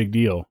kind of a big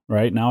deal,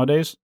 right,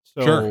 nowadays?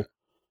 So, sure.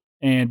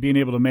 And being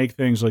able to make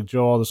things like,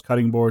 Joe, all those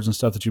cutting boards and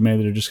stuff that you made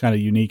that are just kind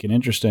of unique and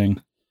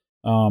interesting.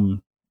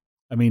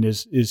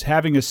 Is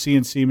having a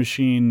CNC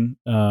machine,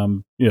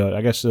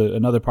 I guess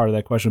another part of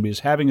that question would be, is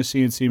having a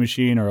CNC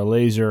machine or a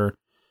laser,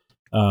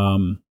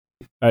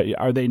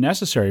 are they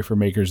necessary for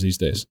makers these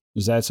days?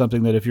 Is that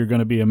something that if you're going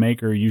to be a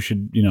maker, you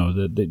should,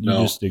 that you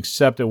just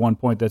accept at one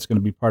point that's going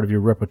to be part of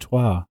your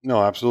repertoire?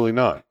 No, absolutely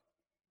not.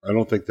 I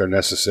don't think they're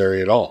necessary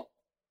at all.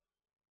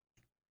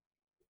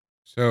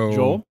 So,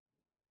 Joel?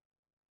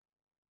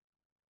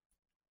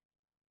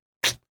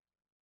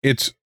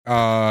 It's,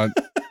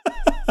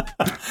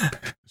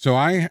 so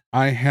I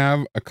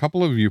have a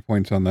couple of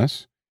viewpoints on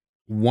this.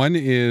 One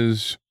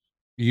is,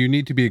 you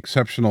need to be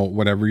exceptional at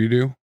whatever you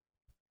do.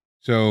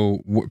 So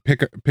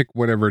pick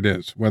whatever it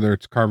is, whether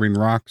it's carving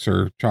rocks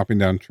or chopping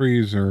down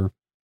trees or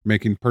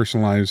making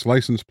personalized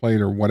license plate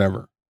or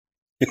whatever.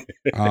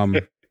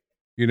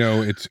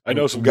 It's. I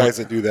know some guys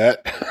that do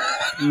that.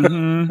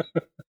 Mm-hmm.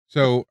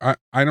 So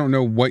I don't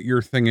know what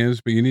your thing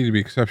is, but you need to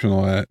be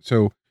exceptional at it.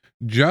 So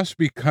just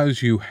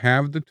because you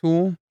have the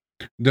tool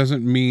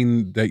doesn't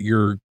mean that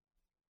you're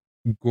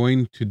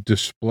going to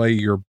display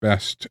your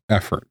best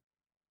effort.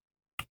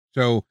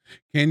 So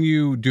can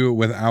you do it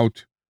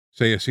without,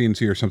 say, a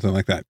CNC or something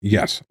like that?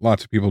 Yes,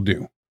 lots of people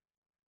do.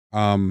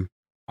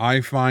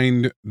 I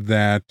find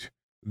that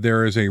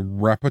there is a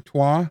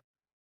repertoire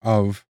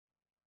of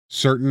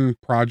certain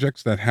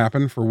projects that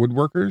happen for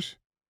woodworkers.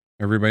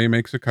 Everybody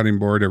makes a cutting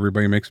board.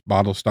 Everybody makes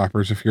bottle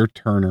stoppers if you're a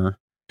turner.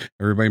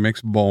 Everybody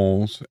makes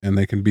bowls, and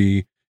they can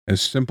be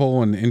as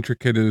simple and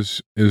intricate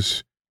as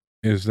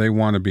they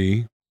want to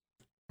be.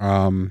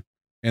 And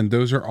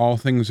those are all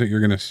things that you're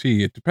going to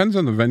see. It depends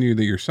on the venue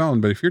that you're selling,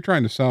 but if you're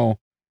trying to sell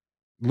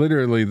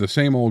literally the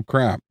same old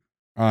crap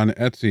on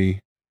Etsy,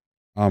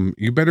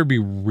 you better be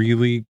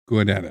really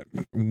good at it.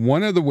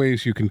 One of the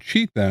ways you can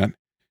cheat that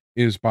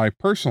is by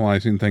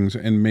personalizing things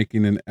and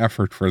making an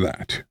effort for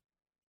that.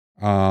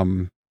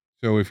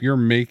 So if you're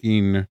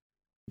making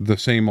the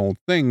same old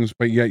things,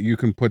 but yet you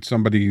can put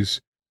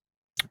somebody's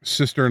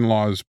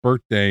sister-in-law's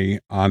birthday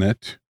on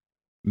it,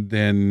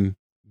 then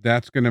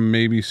that's going to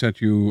maybe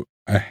set you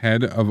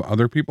ahead of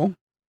other people.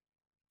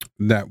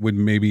 That would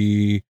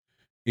maybe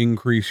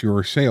increase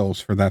your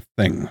sales for that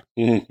thing.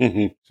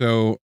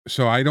 So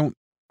I don't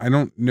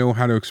know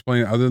how to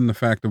explain it other than the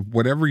fact of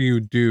whatever you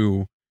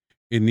do,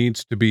 it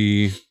needs to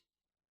be,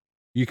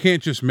 you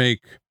can't just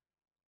make,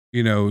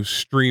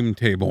 stream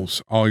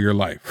tables all your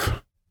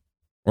life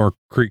or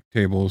creek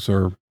tables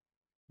or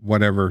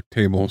whatever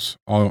tables,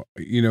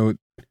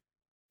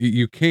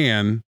 you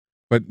can,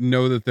 but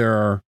know that there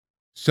are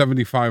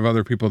 75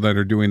 other people that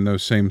are doing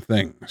those same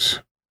things.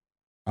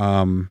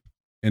 And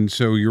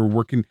so you're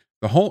working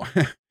the whole,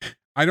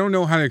 I don't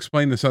know how to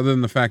explain this other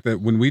than the fact that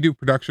when we do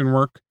production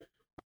work,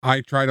 I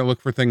try to look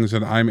for things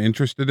that I'm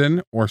interested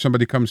in, or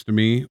somebody comes to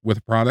me with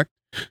a product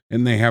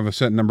and they have a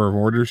set number of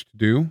orders to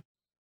do.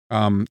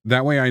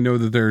 That way I know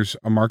that there's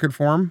a market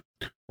for them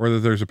or that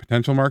there's a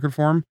potential market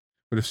for them.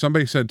 But if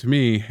somebody said to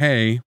me,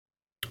 hey,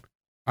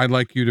 I'd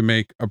like you to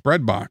make a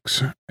bread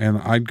box, and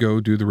I'd go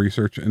do the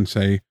research and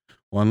say,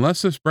 well,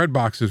 unless this bread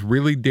box is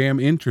really damn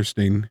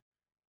interesting,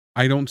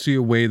 I don't see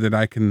a way that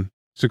I can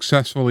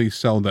successfully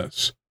sell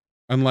this.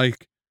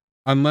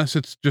 Unless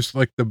it's just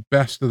like the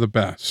best of the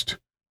best,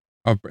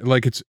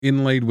 like it's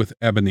inlaid with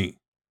ebony,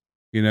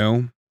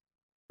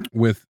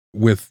 with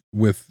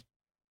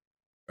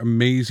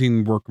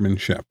amazing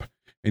workmanship,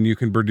 and you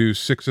can produce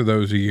 6 of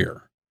those a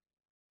year.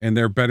 And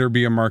there better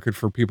be a market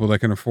for people that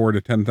can afford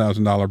a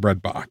 $10,000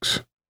 bread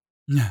box.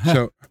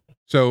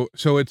 So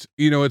it's,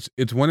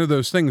 it's one of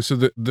those things. So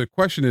the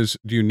question is,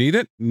 do you need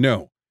it?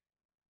 No.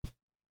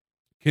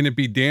 Can it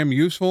be damn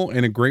useful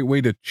and a great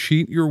way to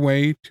cheat your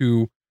way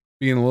to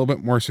being a little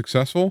bit more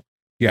successful?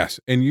 Yes.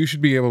 And you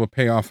should be able to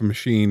pay off a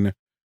machine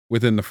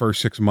within the first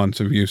 6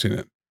 months of using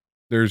it.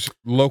 There's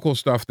local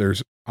stuff.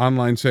 There's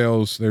online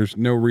sales. There's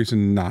no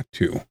reason not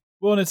to.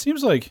 Well, and it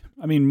seems like,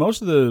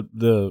 most of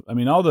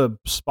all the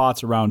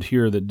spots around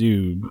here that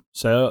do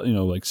sell,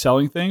 like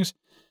selling things,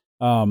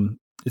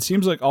 it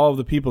seems like all of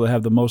the people that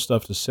have the most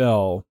stuff to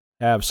sell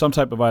have some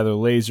type of either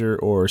laser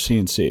or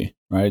CNC,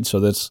 right?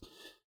 So that's,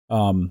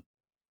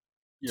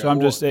 so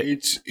I'm just,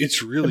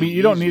 it's really,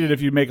 you don't need it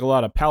if you make a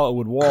lot of pallet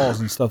wood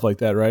walls and stuff like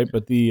that, right?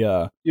 But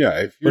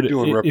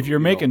if you're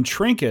making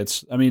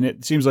trinkets,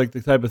 it seems like the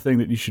type of thing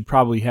that you should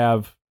probably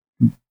have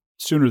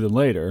sooner than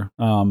later.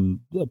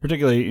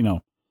 Particularly,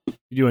 if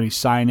you do any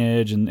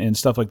signage and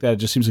stuff like that, it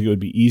just seems like it would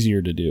be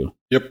easier to do.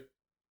 Yep.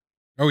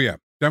 Oh yeah,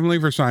 definitely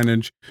for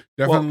signage.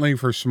 Definitely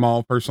for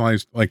small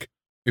personalized. Like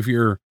if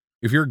your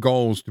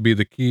goal is to be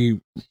the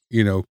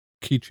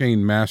keychain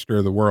master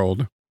of the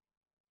world,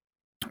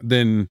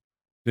 then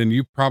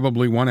you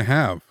probably want to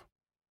have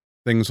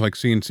things like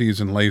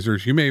CNCs and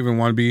lasers. You may even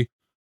want to be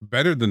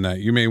better than that.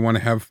 You may want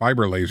to have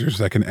fiber lasers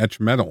that can etch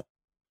metal.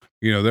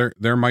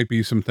 There might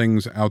be some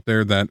things out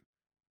there that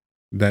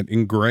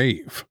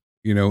engrave,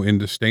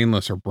 into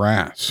stainless or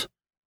brass.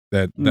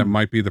 That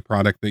might be the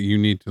product that you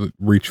need to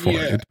reach for.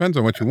 Yeah. It depends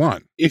on what you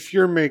want. If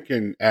you're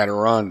making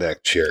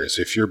Adirondack chairs,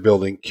 if you're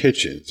building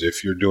kitchens,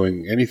 if you're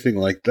doing anything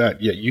like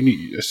that, you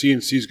need a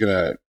CNC is going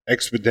to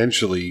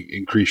exponentially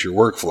increase your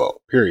workflow,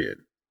 period.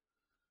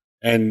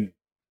 And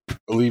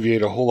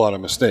alleviate a whole lot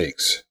of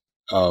mistakes.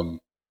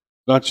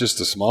 Not just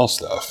the small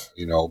stuff,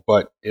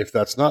 but if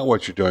that's not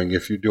what you're doing,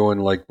 if you're doing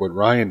like what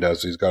Ryan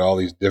does, he's got all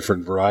these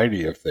different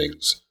variety of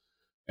things.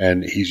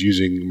 And he's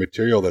using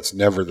material that's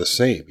never the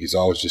same. He's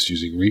always just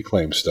using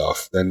reclaimed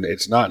stuff. Then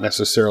it's not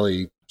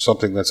necessarily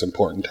something that's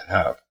important to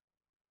have.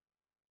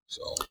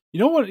 So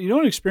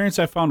an experience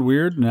I found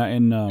weird,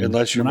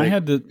 unless you're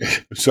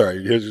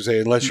sorry, here's to say,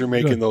 unless you're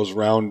making those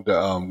round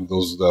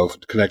those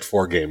Connect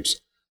 4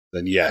 games,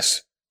 then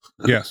yes.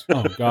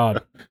 Oh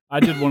God, I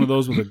did one of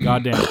those with a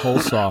goddamn pole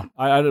saw.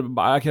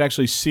 I could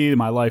actually see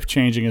my life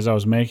changing as I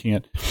was making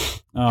it.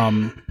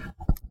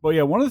 But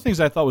yeah, one of the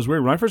things I thought was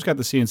weird when I first got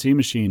the CNC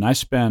machine, I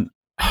spent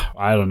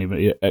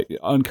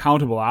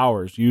uncountable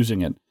hours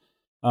using it,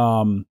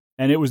 and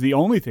it was the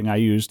only thing I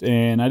used.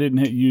 And I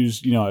didn't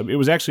use, it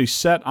was actually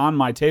set on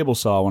my table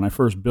saw when I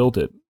first built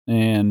it,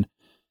 and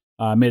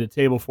I made a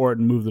table for it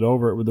and moved it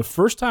over. The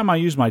first time I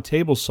used my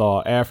table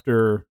saw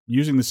after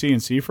using the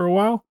CNC for a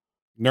while,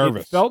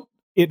 nervous.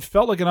 It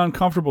felt like an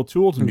uncomfortable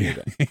tool to me.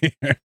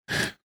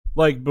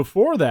 Like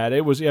before that,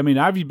 it was. I've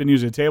been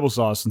using a table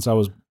saw since I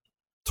was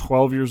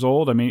 12 years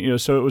old.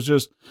 So it was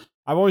just,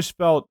 I've always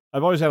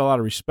had a lot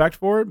of respect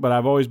for it, but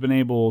I've always been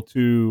able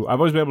to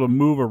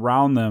move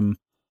around them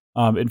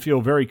and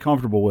feel very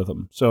comfortable with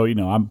them. So,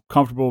 I'm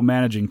comfortable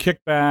managing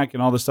kickback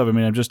and all this stuff.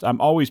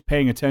 I'm always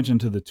paying attention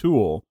to the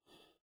tool.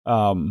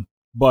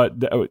 But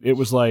it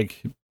was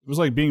like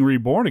being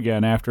reborn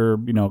again after,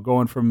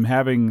 going from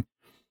having,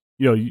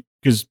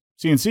 because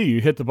CNC, you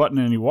hit the button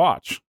and you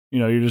watch.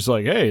 you're just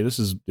like, hey,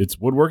 it's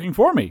woodworking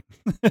for me,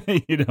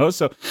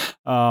 So,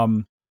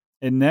 and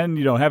then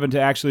having to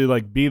actually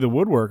like be the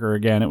woodworker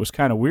again, it was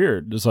kind of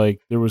weird. It's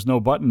like there was no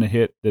button to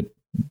hit that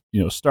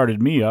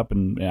started me up,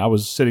 and I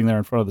was sitting there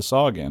in front of the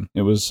saw again.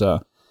 It was,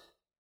 and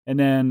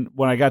then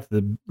when I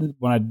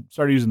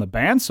started using the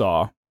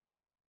bandsaw,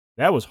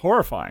 that was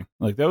horrifying.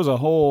 Like that was a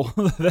whole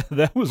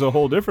that was a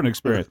whole different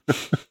experience.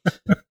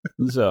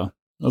 So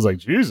I was like,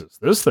 Jesus,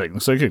 this thing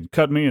looks like it could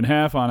cut me in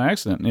half on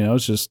accident.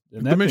 It's just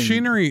the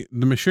machinery.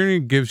 The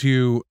machinery gives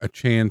you a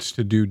chance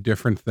to do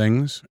different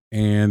things,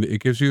 and it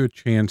gives you a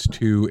chance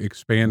to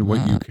expand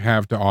what you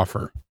have to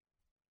offer.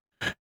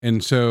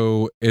 And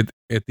so,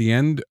 at the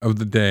end of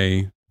the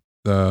day,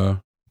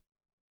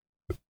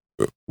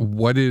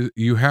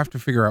 you have to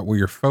figure out where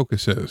your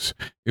focus is.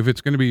 If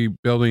it's going to be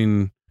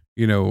building,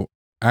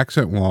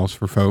 accent walls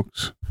for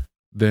folks,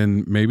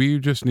 then maybe you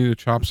just need a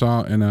chop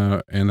saw and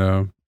a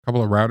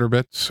couple of router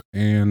bits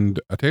and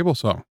a table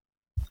saw.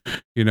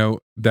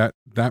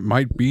 That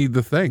might be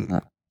the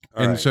thing.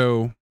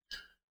 So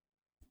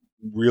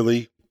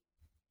really,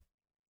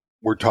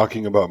 we're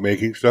talking about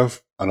making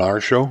stuff on our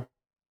show.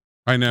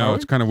 I know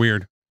it's kind of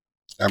weird.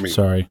 I mean,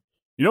 sorry.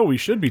 We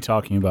should be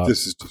talking about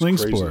this is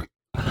Klingspor.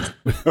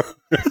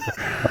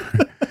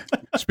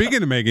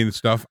 Speaking of making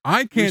stuff,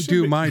 I can't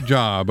do my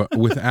job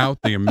without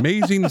the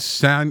amazing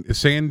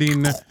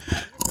sanding.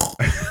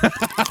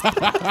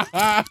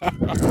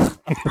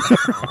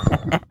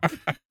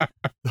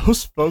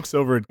 Those folks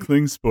over at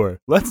Klingspor,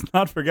 let's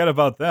not forget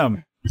about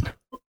them.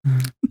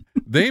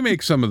 They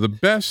make some of the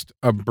best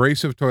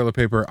abrasive toilet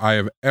paper I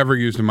have ever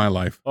used in my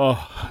life.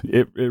 Oh,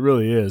 it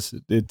really is.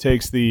 It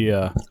takes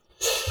it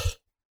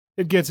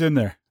gets in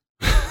there.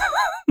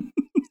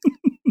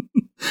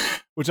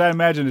 Which I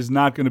imagine is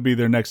not going to be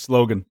their next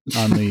slogan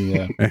on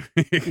the...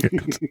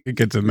 It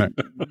gets in there.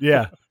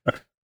 Yeah.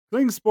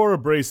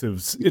 Klingspor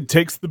abrasives. It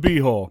takes the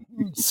beehole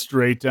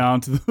straight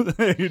down to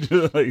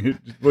the...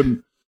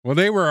 Well,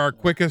 they were our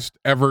quickest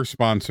ever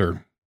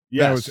sponsor.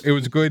 Yes. It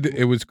was good.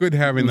 It was good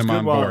having them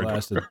on board.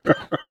 It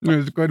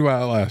was good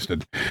while it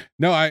lasted.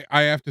 No, I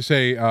have to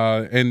say,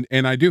 and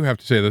I do have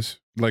to say this,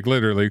 like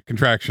literally,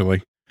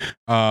 contractually,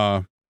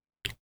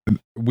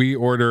 we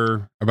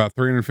order about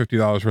 $350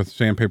 worth of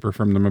sandpaper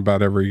from them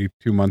about every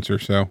 2 months or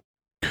so.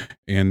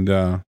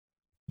 And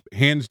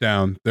hands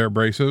down, their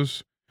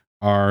abrasives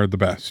are the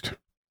best.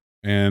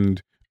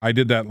 And I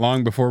did that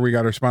long before we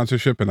got our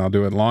sponsorship, and I'll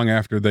do it long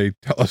after they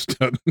tell us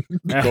to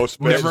never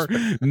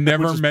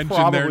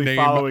mention their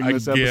name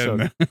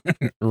again.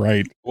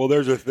 Right. Well,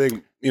 there's a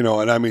thing,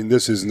 and I mean,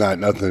 this is not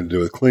nothing to do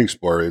with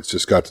Klingspor. It's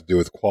just got to do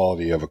with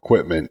quality of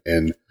equipment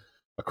and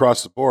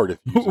across the board.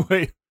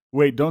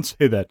 Wait, don't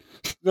say that.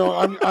 No,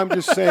 I'm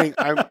just saying.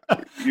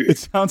 It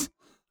sounds.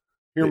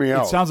 Hear me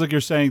out. It sounds like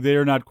you're saying they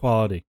are not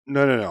quality.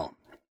 No.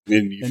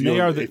 And they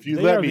are the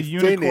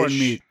unicorn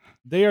meat.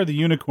 They are the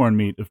unicorn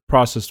meat of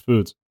processed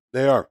foods.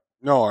 They are.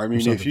 No, I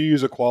mean, if you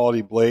use a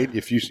quality blade,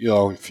 if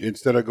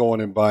instead of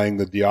going and buying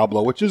the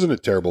Diablo, which isn't a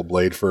terrible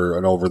blade for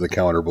an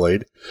over-the-counter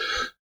blade,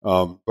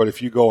 but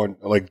if you go and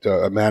like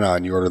a Mana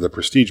and you order the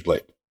Prestige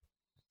blade,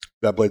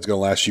 that blade's going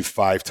to last you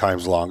 5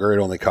 times longer. It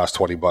only costs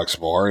 $20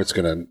 more. It's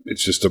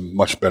just a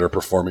much better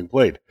performing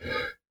blade.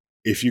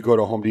 If you go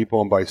to Home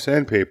Depot and buy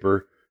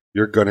sandpaper,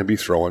 you're going to be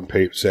throwing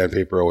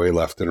sandpaper away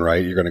left and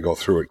right. You're going to go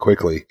through it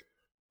quickly,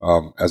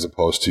 as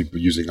opposed to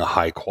using a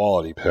high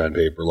quality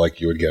sandpaper like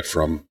you would get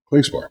from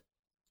Klingspor,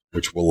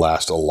 which will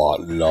last a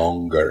lot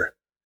longer.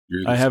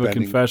 I have a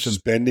confession.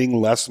 Spending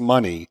less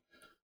money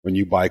when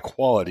you buy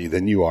quality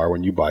than you are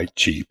when you buy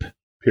cheap,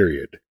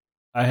 period.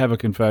 I have a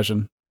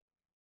confession.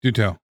 Do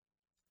tell.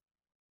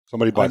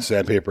 Somebody bought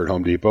sandpaper at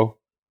Home Depot.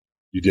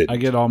 You did. I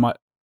get all my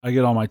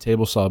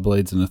table saw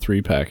blades in a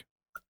 3-pack.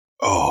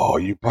 Oh,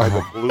 you buy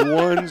the blue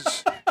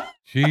ones?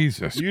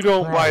 Jesus. You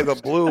don't buy the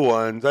blue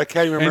ones. I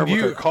can't even remember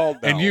what they're called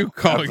now. And you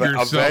call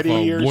yourself a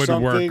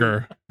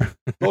woodworker.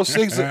 Those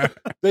things,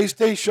 they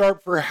stay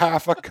sharp for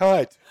half a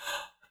cut.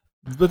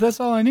 But that's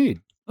all I need.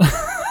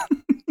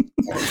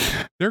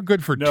 They're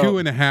good for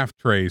 2.5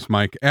 trays,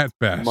 Mike, at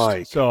best.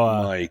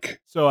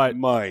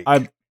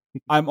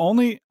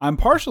 I'm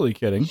partially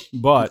kidding,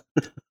 but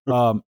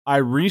I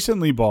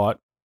recently bought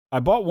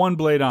one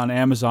blade on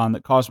Amazon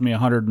that cost me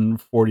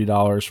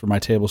 $140 for my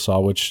table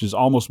saw, which is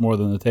almost more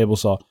than the table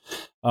saw.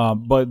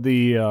 But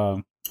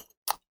I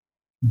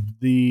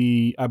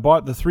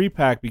bought the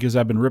 3-pack because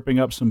I've been ripping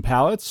up some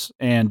pallets,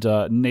 and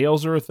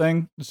nails are a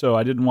thing, so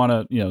I didn't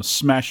want to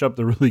smash up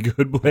the really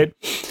good blade.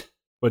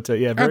 But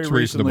very That's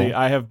recently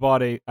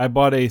reasonable. I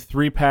bought a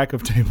 3-pack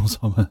of table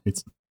saw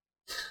blades.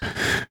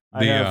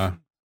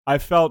 I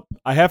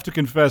have to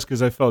confess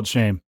because I felt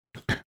shame.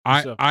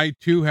 I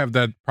too have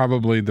that,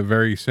 probably the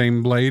very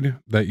same blade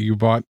that you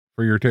bought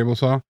for your table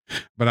saw,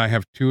 but I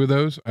have 2 of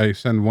those. I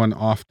send one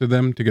off to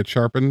them to get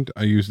sharpened.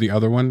 I use the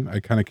other one. I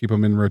kind of keep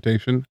them in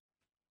rotation,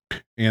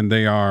 and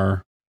they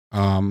are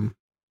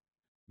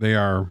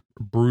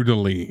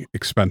brutally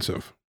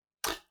expensive.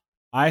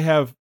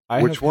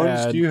 Which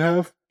ones do you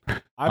have?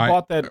 I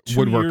bought that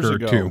 2 years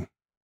ago, too.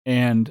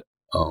 and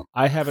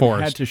I haven't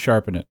Forest. had to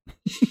sharpen it.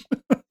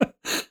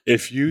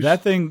 If you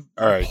That thing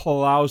all right,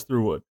 plows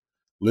through wood.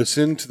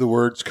 listen to the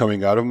words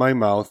coming out of my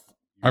mouth.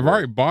 I've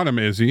already bought them,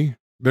 Izzy.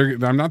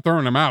 I'm not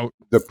throwing them out.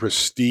 The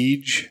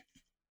Prestige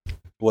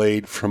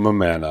blade from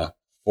Amana,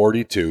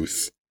 40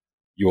 tooth.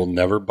 You will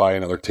never buy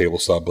another table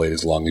saw blade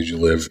as long as you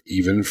live,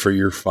 even for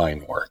your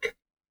fine work.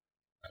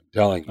 I'm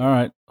telling you. All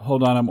right,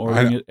 hold on. I'm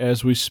ordering it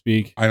as we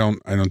speak. I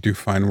don't do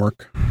fine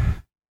work.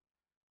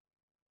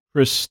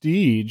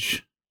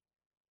 Prestige.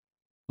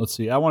 Let's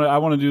see. I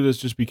want to do this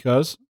just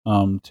because.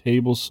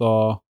 Table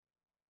saw.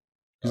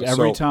 'Cause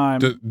every time.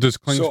 Does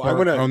Klingspor I'm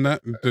gonna own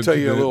that? I'll tell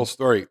you a little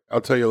story. I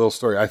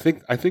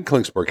think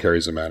Klingspor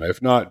carries Amana.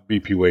 If not,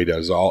 BP Way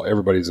does.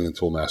 Everybody's in the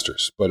Tool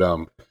Masters.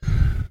 But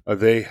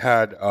they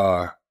had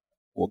a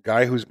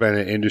guy who's been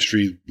an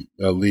industry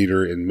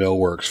leader in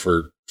millworks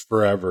for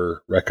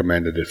forever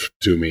recommended it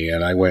to me,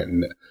 and I went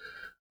and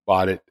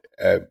bought it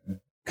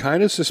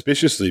kind of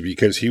suspiciously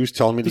because he was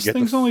telling me This to get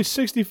thing's only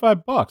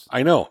 $65.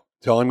 I know,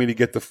 telling me to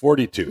get the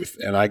 40 tooth,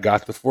 and I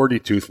got the 40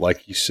 tooth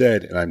like he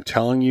said, and I'm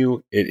telling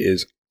you, it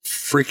is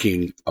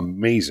freaking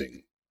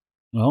amazing.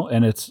 Well,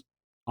 and it's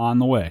on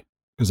the way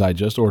because I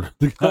just ordered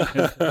the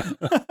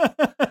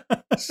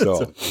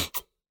So,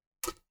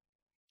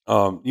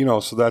 so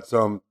that's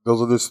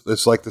those are this.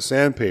 It's like the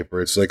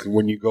sandpaper. It's like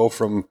when you go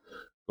from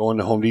going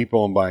to Home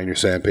Depot and buying your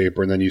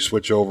sandpaper, and then you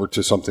switch over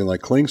to something like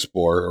Klingspor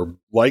or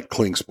like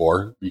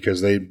Klingspor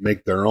because they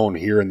make their own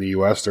here in the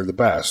U.S. They're the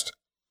best.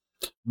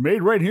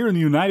 Made right here in the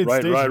United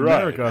States of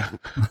America.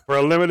 For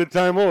a limited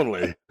time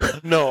only.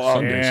 No,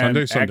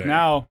 Sunday. Act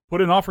now. Put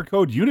in offer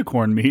code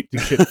Unicorn Meat to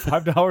get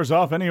 $5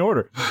 off any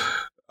order.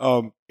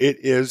 It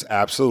is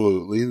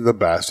absolutely the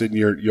best, and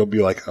you'll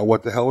be like, oh,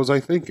 what the hell was I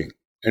thinking?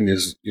 And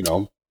it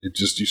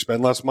just you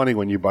spend less money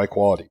when you buy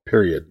quality.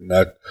 Period. And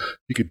that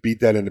you could beat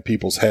that into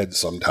people's heads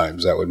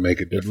sometimes. That would make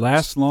a difference. It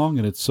lasts long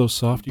and it's so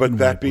soft. But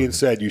that being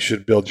said, you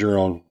should build your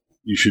own.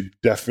 You should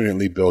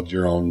definitely build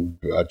your own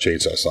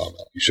chainsaw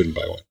sawmill. You shouldn't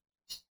buy one.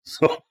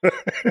 So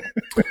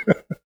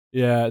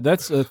yeah,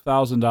 that's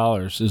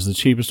 $1,000 is the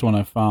cheapest one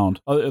I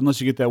found.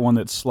 Unless you get that one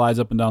that slides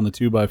up and down the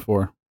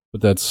 2x4.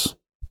 But that's,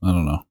 I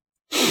don't know.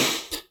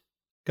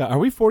 God, are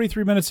we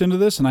 43 minutes into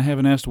this and I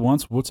haven't asked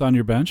once what's on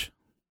your bench?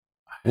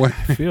 What?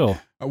 I feel.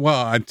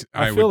 Well,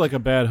 I feel like a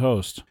bad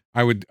host.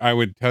 I would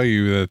tell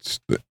you that's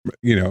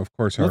of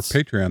course our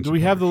Patreon. Do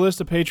we have the list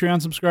of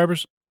Patreon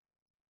subscribers?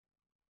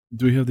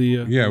 Do we have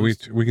the? Yeah,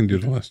 list? we can do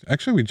the list.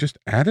 Actually, we just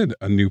added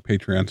a new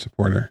Patreon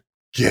supporter.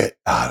 get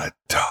out of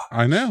Dodge.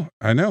 I know.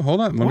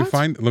 Hold on. Let me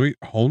find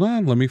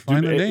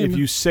the name. If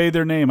you say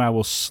their name, I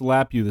will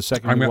slap you the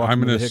second. I'm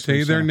going to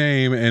say their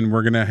name, and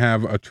we're going to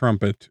have a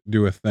trumpet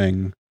do a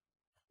thing.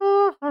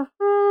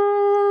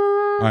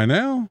 I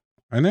know.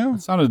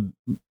 It sounded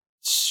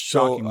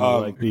shockingly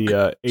like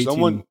the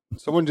 18.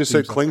 Someone just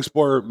said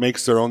Klingspor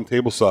makes their own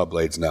table saw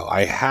blades now.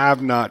 I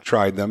have not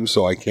tried them,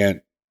 so I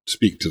can't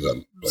speak to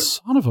them. But.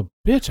 Son of a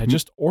bitch! I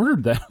just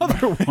ordered that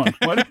other one.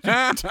 Why did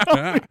you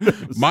tell me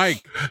this?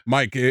 Mike,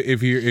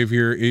 if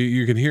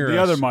you can hear the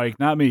us. other Mike,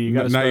 not me. You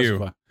got to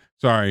specify. You.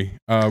 Sorry,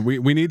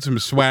 we need some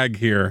swag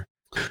here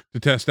to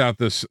test out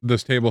this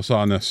table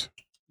sawness.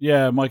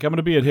 Yeah, Mike, I'm going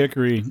to be at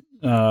Hickory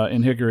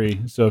in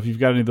Hickory. So if you've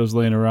got any of those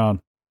laying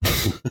around.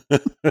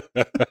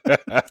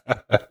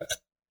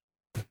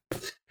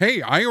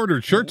 Hey, I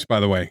ordered shirts, by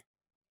the way.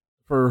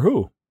 For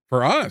who?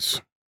 For us.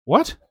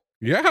 What?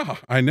 Yeah,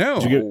 I know.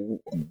 Did you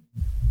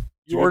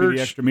ordered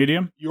the extra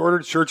medium? You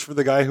ordered shirts for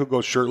the guy who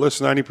goes shirtless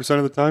 90%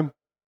 of the time?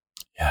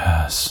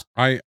 Yes.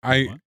 I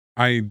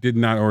did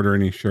not order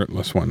any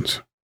shirtless ones.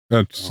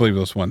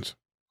 Sleeveless ones.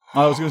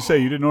 I was going to say,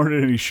 you didn't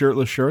order any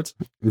shirtless shirts?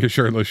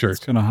 Shirtless shirts.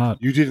 It's kind of hot.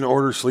 You didn't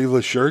order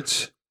sleeveless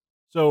shirts?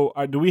 So,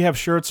 do we have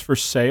shirts for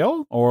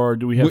sale, or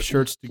do we have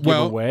shirts to give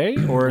away,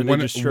 or are they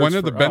just shirts one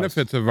of the for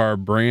benefits of our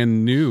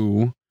brand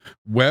new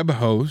web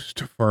host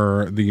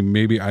for the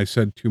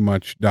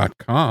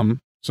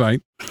maybeIsaidtoomuch.com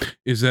site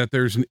is that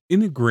there's an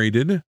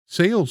integrated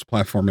sales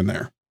platform in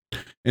there,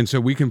 and so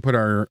we can put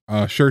our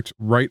shirts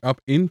right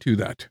up into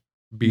that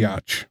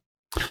biatch.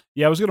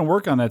 Yeah, I was going to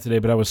work on that today,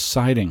 but I was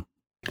siding.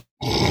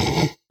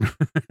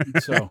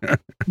 So,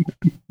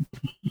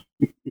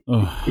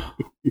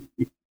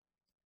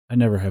 I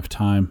never have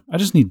time. I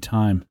just need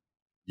time.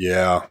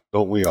 Yeah,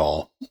 don't we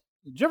all?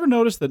 Did you ever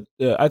notice that?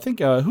 I think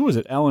who was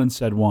it? Ellen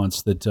said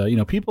once that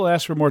people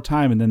ask for more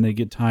time and then they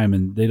get time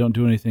and they don't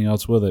do anything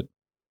else with it.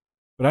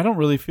 But I don't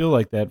really feel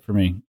like that for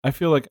me. I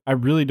feel like I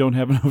really don't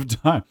have enough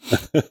time.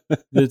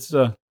 It's.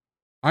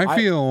 I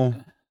feel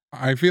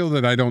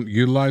that I don't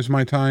utilize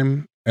my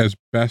time as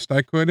best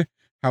I could.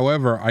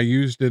 However, I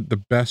used it the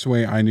best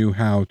way I knew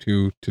how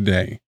to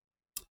today.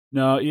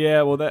 No,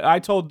 yeah, well, I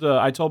told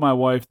my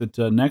wife that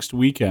next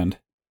weekend,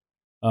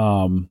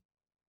 I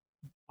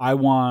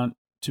want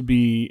to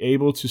be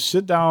able to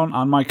sit down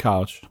on my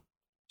couch,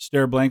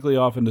 stare blankly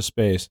off into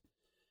space,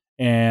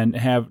 and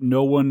have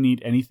no one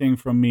need anything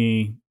from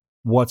me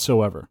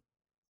whatsoever.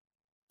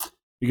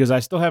 Because I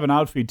still have an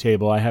outfeed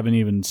table I haven't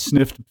even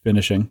sniffed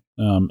finishing,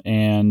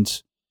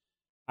 and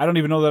I don't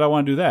even know that I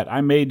want to do that.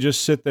 I may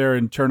just sit there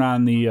and turn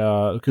on the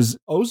because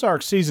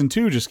Ozark season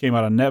 2 just came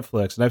out on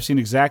Netflix, and I've seen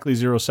exactly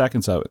 0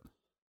 seconds of it,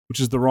 which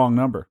is the wrong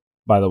number,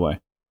 by the way.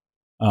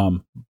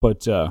 But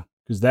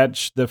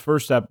because the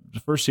first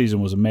season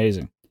was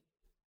amazing.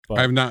 But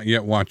I have not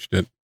yet watched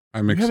it.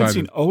 I'm you excited. haven't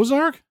seen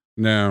Ozark?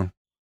 No.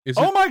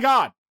 My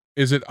God!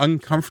 Is it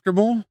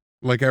uncomfortable?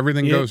 Like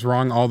everything goes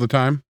wrong all the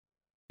time?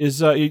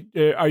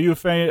 Are you a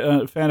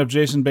fan of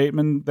Jason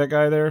Bateman? That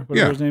guy there,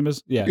 whatever his name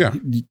is. Yeah.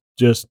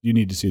 You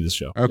need to see this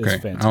show. Okay,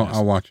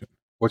 I'll watch it.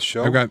 What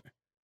show?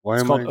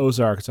 It's called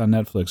Ozark. It's on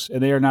Netflix,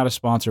 and they are not a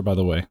sponsor, by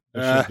the way.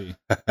 It should be.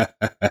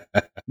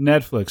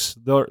 Netflix.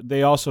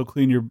 They also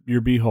clean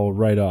your beehole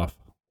right off.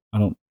 I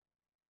don't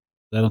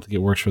think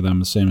it works for them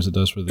the same as it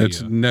does for the.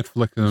 It's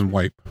Netflix and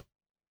wipe.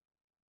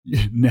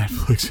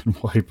 Netflix and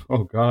wipe.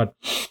 Oh God,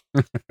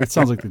 that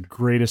sounds like the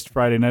greatest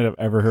Friday night I've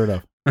ever heard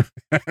of.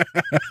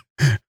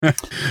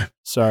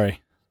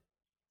 Sorry.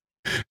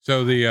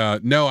 So I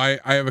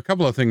have a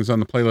couple of things on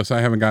the playlist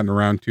I haven't gotten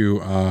around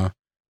to.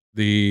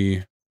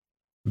 The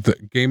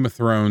Game of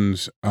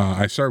Thrones.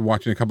 I started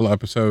watching a couple of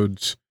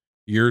episodes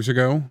years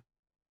ago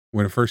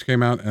when it first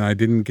came out, and I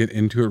didn't get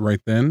into it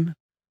right then.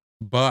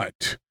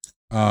 But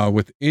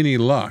with any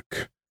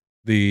luck,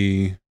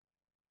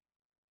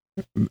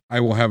 I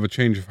will have a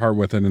change of heart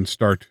with it and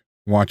start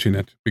watching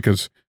it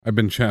because I've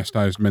been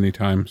chastised many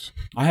times.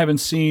 I haven't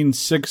seen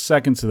 6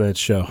 seconds of that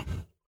show.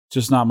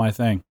 Just not my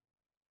thing.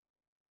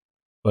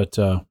 But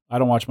I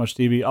don't watch much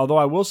TV. Although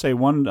I will say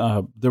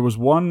there was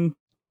one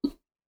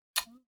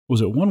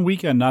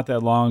weekend not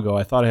that long ago,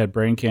 I thought I had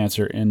brain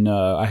cancer, and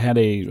I had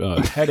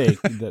a headache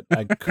that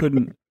I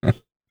couldn't.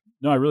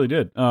 No, I really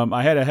did.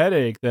 I had a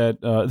headache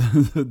that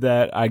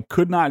that I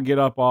could not get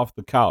up off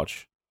the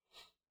couch.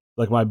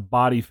 Like my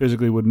body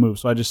physically would move.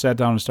 So I just sat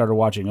down and started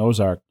watching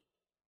Ozark.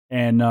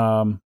 And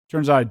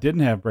turns out I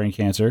didn't have brain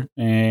cancer,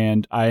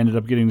 and I ended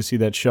up getting to see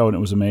that show, and it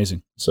was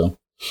amazing. So,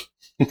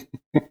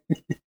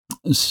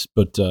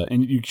 but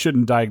and you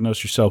shouldn't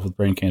diagnose yourself with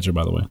brain cancer,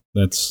 by the way.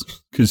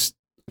 That's because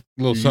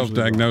a little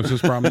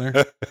self-diagnosis problem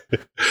there.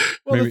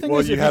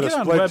 Well, you had a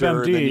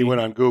splinter, and then you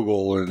went on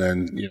Google, and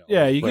then you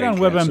get on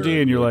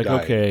WebMD, and you're like,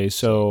 okay,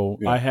 so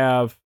I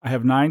have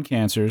 9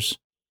 cancers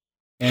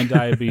and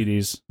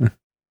diabetes.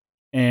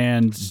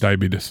 And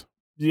diabetes.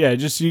 Yeah,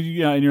 just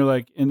and you're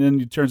like, and then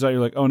it turns out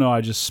you're like, oh no,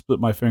 I just split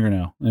my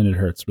fingernail and it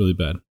hurts really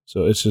bad.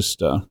 So it's just,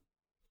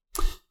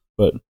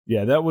 but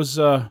yeah, that was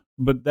a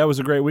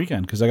great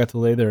weekend because I got to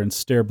lay there and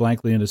stare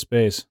blankly into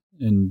space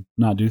and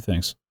not do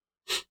things.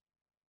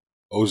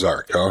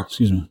 Ozark, huh?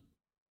 Excuse me.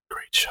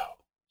 Great show.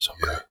 So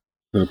good.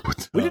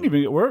 We didn't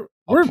even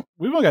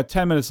we've only got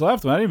 10 minutes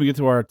left. I didn't even get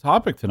to our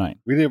topic tonight.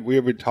 We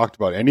haven't talked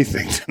about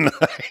anything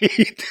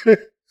tonight.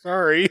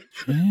 Sorry.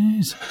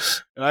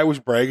 Jesus. And I was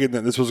bragging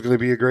that this was going to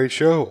be a great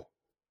show.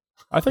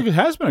 I think it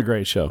has been a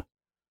great show.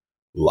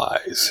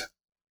 Lies.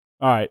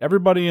 All right.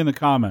 Everybody in the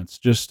comments,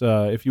 just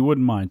if you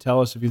wouldn't mind,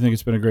 tell us if you think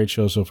it's been a great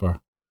show so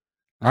far.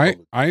 I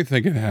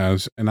think it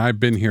has, and I've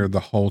been here the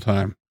whole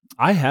time.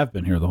 I have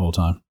been here the whole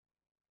time.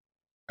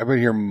 I've been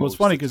here Well, it's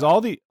funny because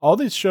all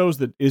these shows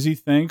that Izzy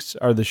thinks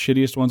are the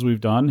shittiest ones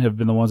we've done have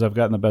been the ones I've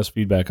gotten the best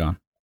feedback on.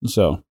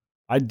 So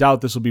I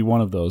doubt this will be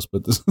one of those,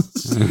 but this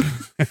is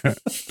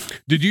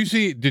Did you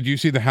see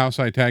the house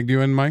I tagged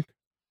you in, Mike?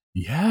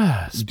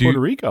 Yes,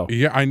 Puerto Rico.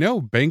 Yeah, I know.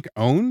 Bank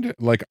owned,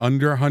 like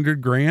under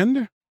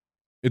 $100,000.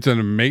 It's an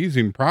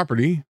amazing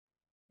property.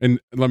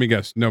 And let me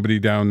guess, nobody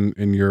down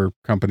in your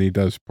company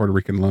does Puerto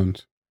Rican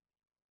loans.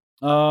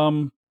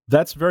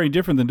 That's very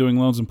different than doing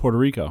loans in Puerto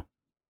Rico.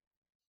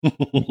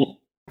 Well,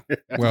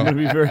 I'm gonna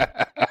be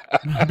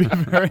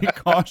very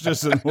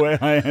cautious in the way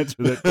I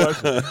answer that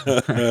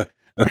question.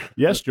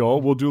 Yes, Joel,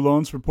 we'll do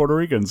loans for Puerto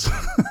Ricans.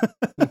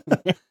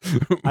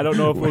 I don't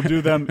know if we'll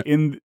do them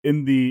in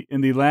the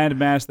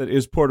landmass that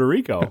is Puerto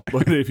Rico,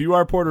 but if you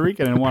are Puerto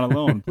Rican and want a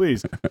loan,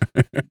 please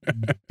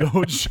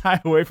don't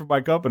shy away from my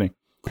company.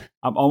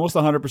 I'm almost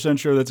 100%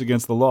 sure that's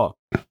against the law.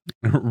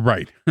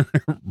 Right.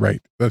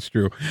 Right. That's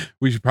true.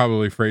 We should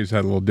probably phrase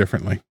that a little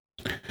differently.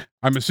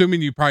 I'm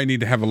assuming you probably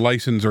need to have a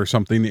license or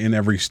something in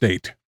every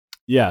state.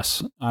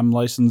 Yes, I'm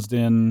licensed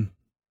in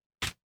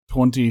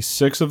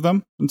 26 of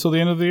them until the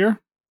end of the year,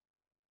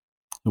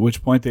 at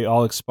which point they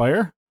all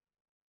expire.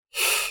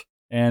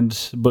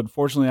 But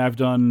fortunately, I've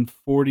done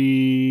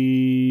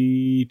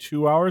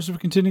 42 hours of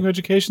continuing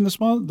education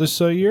this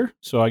year,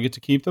 so I get to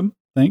keep them.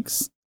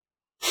 Thanks.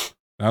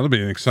 That'll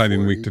be an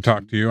exciting week to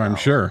talk to you, I'm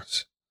sure.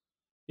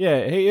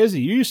 Yeah. Hey,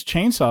 Izzy, you use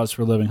chainsaws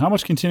for a living. How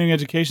much continuing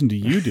education do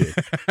you do?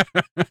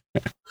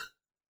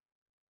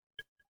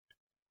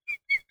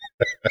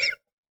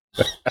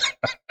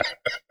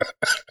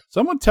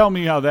 Someone tell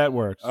me how that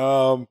works.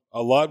 A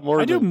lot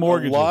more. I do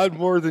mortgages. A lot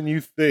more than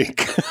you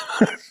think.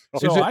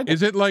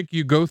 Is it like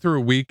you go through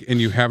a week and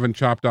you haven't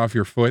chopped off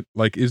your foot?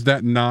 Like, is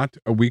that not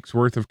a week's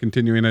worth of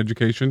continuing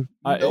education?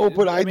 No,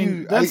 but I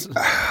mean,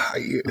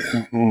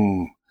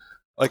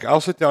 like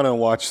I'll sit down and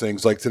watch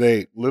things. Like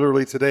today,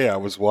 literally today, I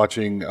was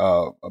watching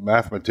a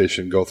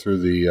mathematician go through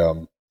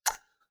the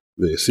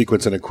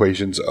sequence and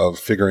equations of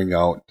figuring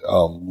out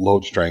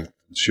load strength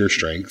sheer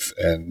strength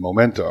and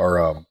moment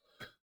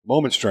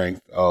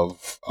strength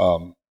of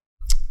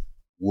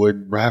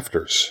wood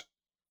rafters.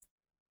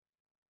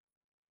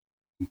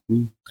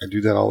 I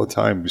do that all the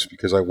time just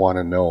because I want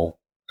to know,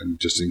 and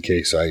just in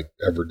case I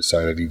ever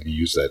decide I need to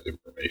use that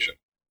information.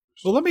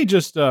 Well, let me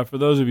just, for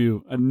those of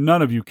you,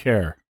 none of you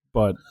care,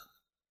 but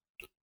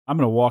I'm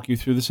going to walk you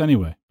through this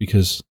anyway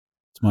because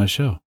it's my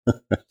show.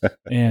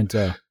 And,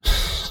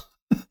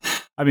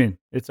 I mean,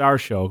 it's our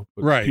show.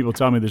 But Right. People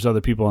tell me there's other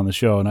people on the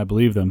show, and I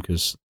believe them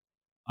because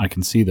I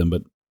can see them,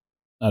 but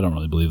I don't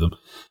really believe them.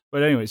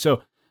 But anyway,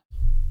 so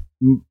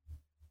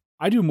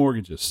I do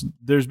mortgages.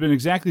 There's been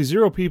exactly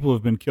 0 people who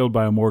have been killed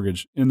by a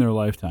mortgage in their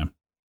lifetime.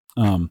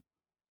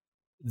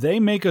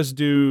 They make us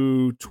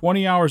do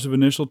 20 hours of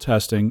initial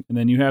testing, and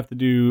then you have to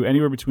do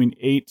anywhere between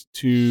 8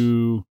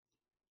 to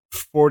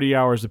 40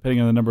 hours, depending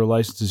on the number of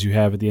licenses you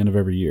have at the end of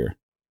every year.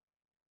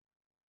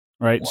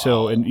 Right? Wow.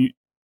 So, and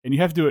you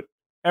have to do it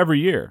every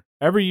year.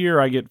 Every year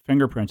I get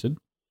fingerprinted.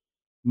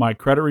 My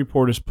credit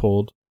report is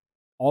pulled.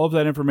 All of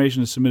that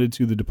information is submitted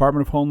to the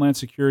Department of Homeland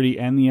Security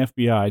and the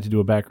FBI to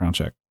do a background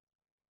check.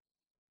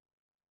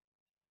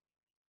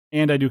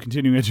 And I do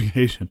continuing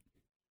education.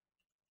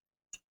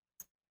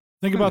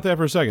 Think about that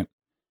for a second.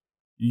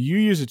 You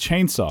use a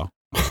chainsaw.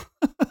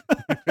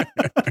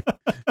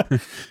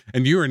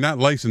 And you are not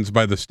licensed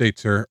by the state,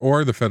 sir,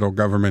 or the federal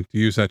government to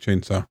use that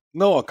chainsaw.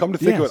 No, come to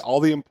think of Yes. it, all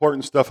the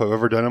important stuff I've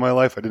ever done in my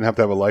life, I didn't have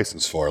to have a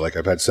license for. Like,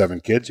 I've had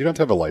 7 kids. You don't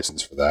have to have a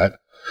license for that.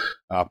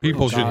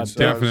 People should God,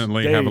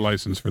 definitely they- have a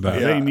license for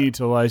that. Yeah. They need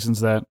to license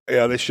that.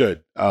 Yeah, they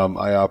should.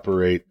 I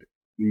operate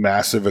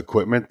massive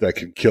equipment that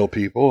can kill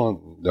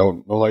people.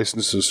 No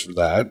licenses for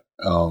that.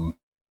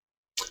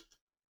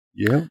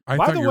 Yeah. I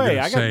By thought the you were way, going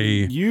I to got say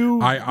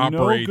you. I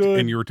operate, no good.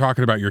 and you were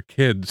talking about your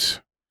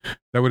kids.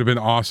 That would have been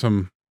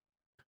awesome.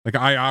 Like,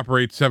 I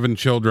operate 7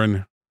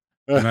 children,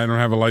 and I don't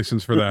have a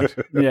license for that.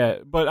 Yeah,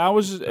 but I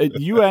was.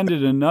 You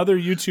ended another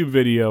YouTube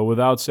video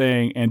without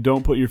saying, "And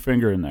don't put your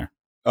finger in there."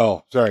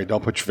 Oh, sorry.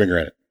 Don't put your finger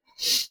in it.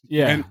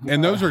 Yeah,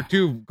 And those are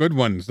 2 good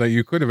ones that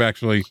you could have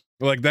actually,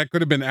 like, that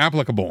could have been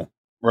applicable.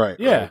 Right.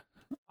 yeah.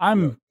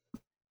 right.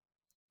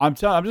 I'm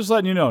just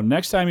letting you know.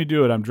 Next time you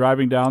do it, I'm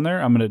driving down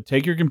there. I'm going to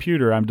take your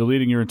computer. I'm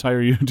deleting your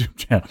entire YouTube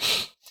channel.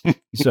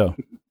 So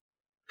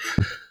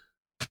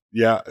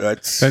Yeah,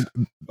 that's That,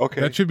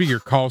 okay. that should be your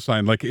call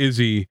sign. Like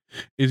Izzy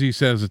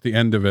says at the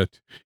end of it,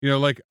 you know,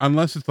 like,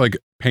 unless it's like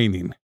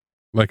painting,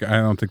 like, I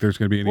don't think there's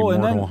going to be any Well,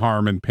 and mortal then-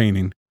 harm in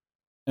painting.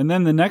 And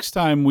then the next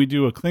time we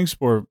do a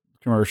Klingspor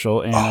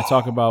commercial and I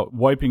talk about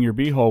wiping your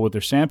beehole with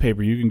their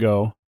sandpaper, you can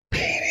go,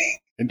 Painting.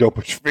 And don't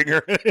put your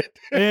finger in it.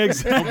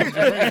 exactly.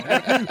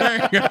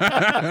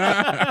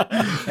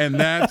 And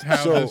that's how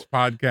So- this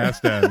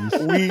podcast ends.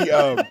 We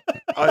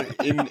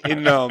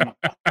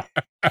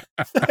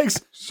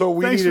Thanks, so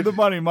we thanks for needed the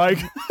money, Mike.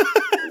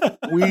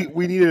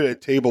 we needed a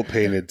table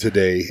painted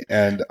today,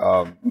 and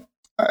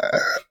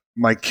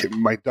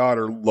my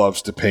daughter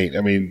loves to paint.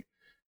 I mean,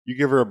 you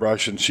give her a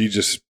brush and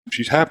she's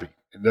happy.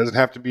 It doesn't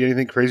have to be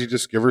anything crazy.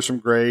 Just give her some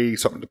gray,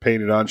 something to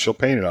paint it on. She'll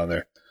paint it on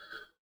there.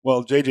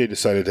 Well, JJ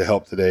decided to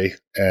help today,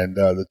 and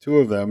the 2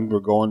 of them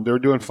were going. They were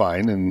doing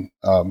fine, and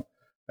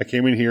I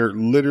came in here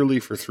literally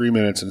for 3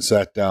 minutes and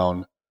sat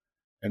down,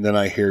 and then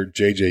I hear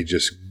JJ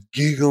just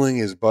giggling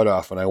his butt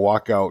off, and I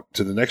walk out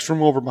to the next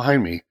room over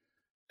behind me,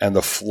 and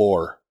the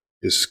floor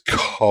is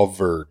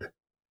covered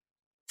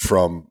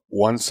from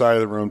one side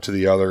of the room to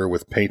the other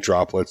with paint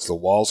droplets. The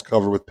walls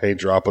covered with paint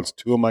droplets.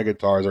 2 of my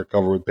guitars are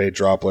covered with paint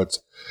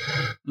droplets.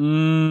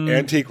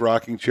 Antique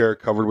rocking chair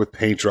covered with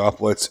paint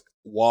droplets.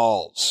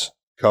 Walls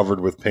covered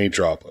with paint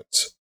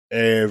droplets.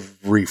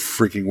 Every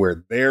freaking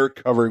where. They're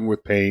covering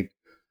with paint.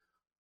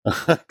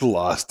 I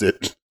lost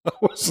it. I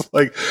was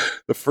like,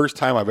 the first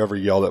time I've ever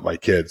yelled at my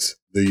kids,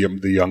 the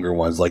younger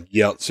ones, like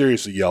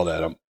seriously yelled at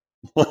them.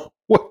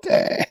 What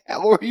the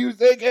hell were you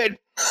thinking?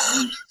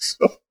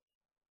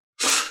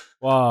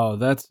 Wow,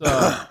 that's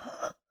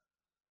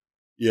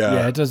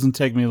yeah. It doesn't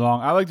take me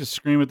long. I like to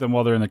scream at them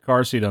while they're in the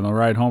car seat on the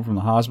ride home from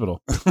the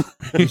hospital.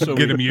 So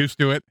Get them used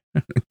to it.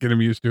 Get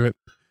them used to it.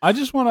 I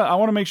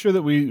want to make sure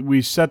that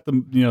we set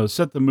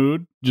the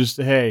mood. Just,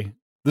 hey,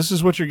 this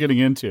is what you're getting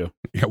into.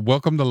 Yeah,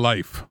 welcome to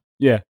life.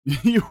 Yeah,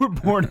 you were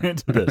born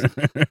into this.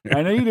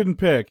 I know you didn't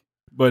pick,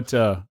 but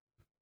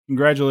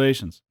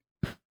congratulations.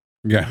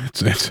 Yeah,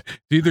 it's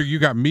either you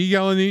got me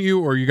yelling at you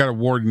or you got a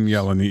warden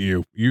yelling at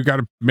you. You got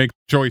to make a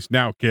choice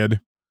now,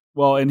 kid.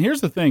 Well, and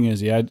here's the thing: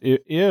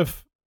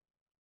 if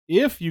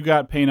you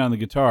got paint on the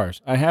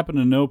guitars, I happen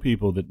to know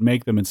people that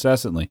make them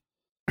incessantly.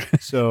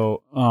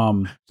 So,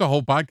 It's a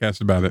whole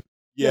podcast about it.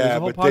 there's Yeah, a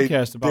whole but they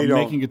podcast about don't-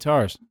 making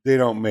guitars. They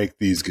don't make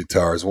these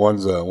guitars.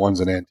 One's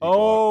an antique.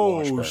 Oh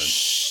Washburn.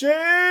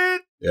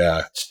 shit!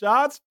 Yeah.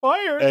 Shots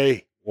fired.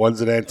 Hey,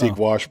 one's an antique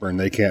Oh. Washburn.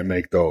 They can't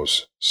make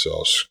those.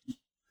 So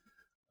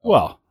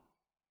Well,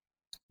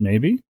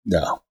 maybe.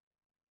 no,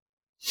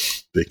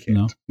 they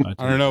can't. No,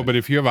 I don't know, but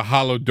if you have a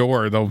hollow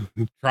door, they'll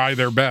try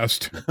their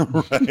best.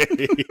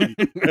 Right.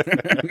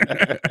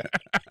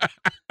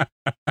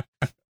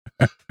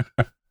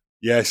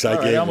 Yes, All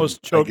right, I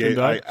almost choked and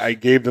died. I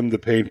gave them the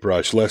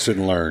paintbrush.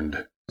 Lesson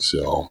learned.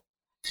 So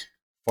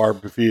far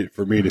be it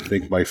for me to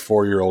think my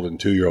 4-year-old and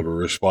 2-year-old were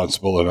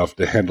responsible enough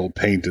to handle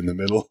paint in the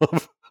middle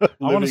of a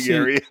living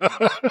area.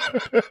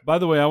 By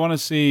the way, I want to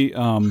see.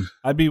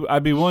 I'd be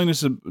willing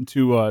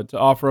to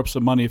offer up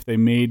some money if they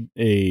made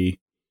a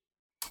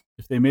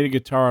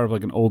guitar out of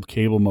like an old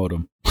cable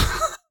modem.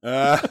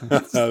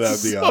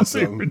 That'd be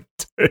awesome.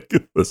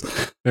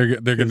 Ridiculous. They're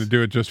going to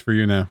do it just for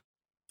you now.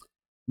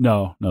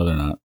 No, they're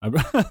not.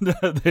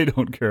 They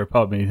don't care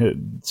about me,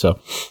 so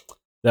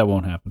that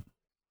won't happen.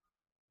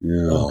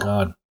 Yeah. Oh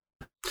God.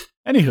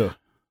 Anywho,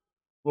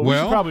 we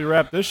should probably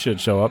wrap this shit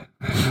show up.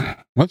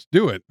 Let's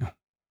do it.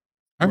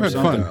 I've had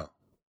fun.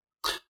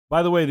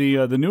 By the way,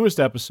 the newest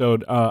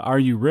episode, "Are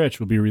You Rich?"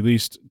 will be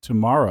released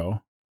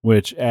tomorrow.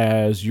 Which,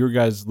 as your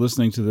guys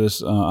listening to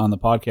this on the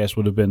podcast,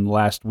 would have been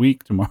last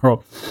week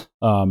tomorrow.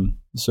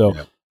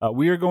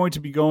 We are going to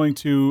be going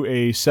to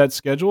a set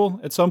schedule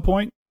at some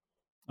point.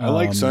 I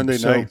like Sunday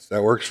nights.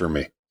 That works for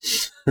me.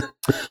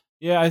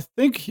 Yeah, I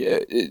think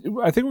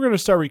we're going to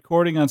start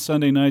recording on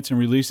Sunday nights and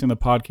releasing the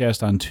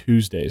podcast on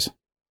Tuesdays.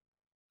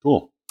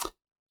 Cool.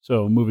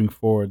 So moving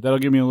forward, that'll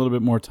give me a little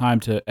bit more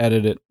time to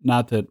edit it.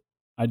 Not that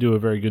I do a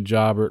very good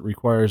job or it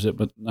requires it,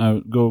 but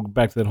I go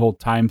back to that whole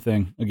time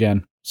thing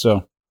again.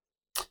 So,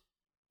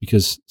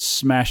 because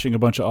smashing a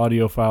bunch of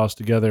audio files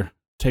together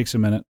takes a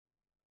minute.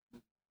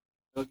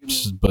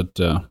 But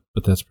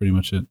that's pretty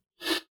much it.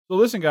 So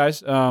listen,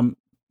 guys.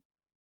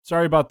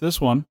 Sorry about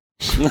this one.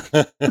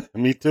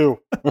 Me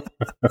too.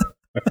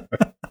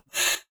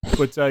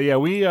 But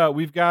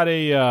we've got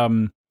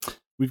a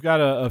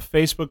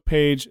Facebook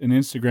page, an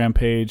Instagram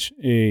page,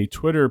 a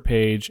Twitter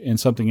page, and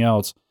something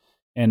else.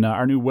 And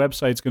our new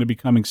website's going to be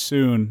coming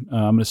soon.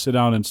 I'm going to sit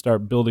down and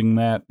start building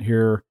that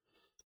here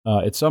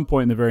at some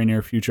point in the very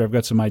near future. I've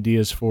got some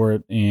ideas for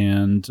it,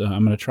 and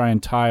I'm going to try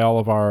and tie all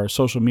of our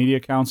social media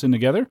accounts in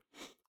together.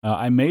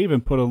 I may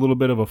even put a little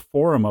bit of a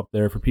forum up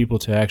there for people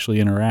to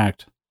actually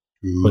interact.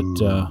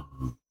 But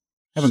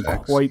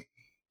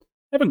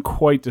haven't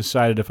quite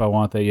decided if I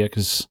want that yet,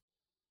 because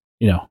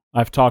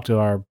I've talked to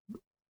our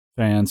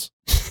fans.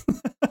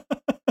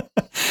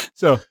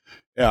 So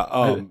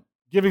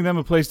giving them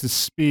a place to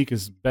speak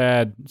is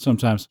bad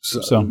sometimes.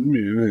 So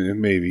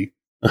maybe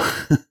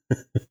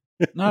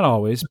not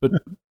always, but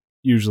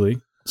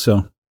usually.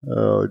 So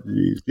oh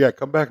geez, yeah.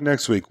 Come back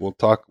next week. We'll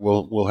talk.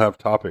 We'll have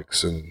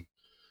topics and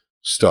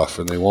stuff,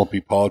 and they won't be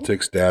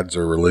politics, dads,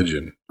 or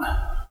religion.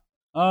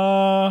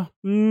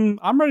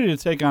 I'm ready to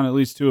take on at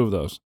least 2 of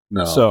those.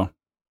 No. So,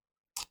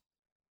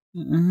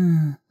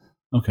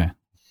 okay.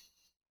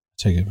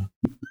 Take it. I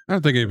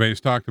don't think anybody's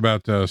talked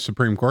about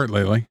Supreme Court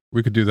lately.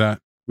 We could do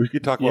that. We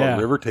could talk about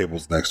river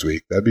tables next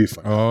week. That'd be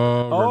fun.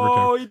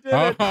 Oh, you did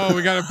it. Oh,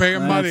 we got to pay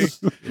him money.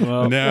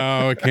 Well,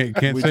 no, I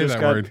can't say that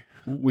word.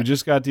 We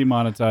just got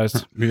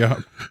demonetized.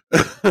 Yeah.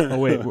 Oh,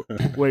 wait,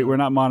 we're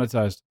not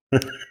monetized.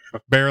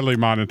 Barely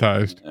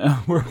monetized.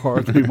 We're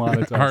hardly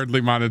monetized.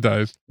 Hardly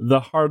monetized. The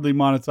hardly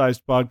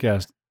monetized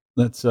podcast.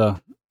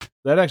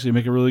 That'd actually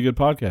make a really good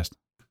podcast.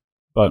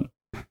 But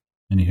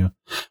anywho,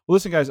 well,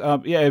 listen, guys.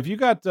 If you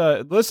got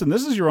listen,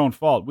 this is your own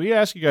fault. We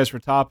ask you guys for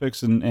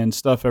topics and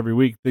stuff every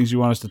week, things you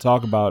want us to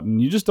talk about,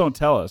 and you just don't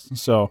tell us.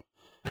 So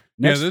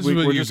next week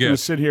we're just going to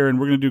sit here and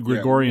we're going to do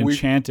Gregorian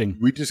chanting.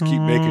 We just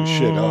keep making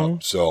shit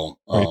up. So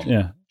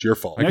it's your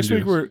fault.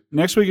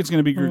 Next week it's going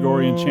to be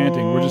Gregorian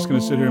chanting. We're just going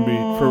to sit here and be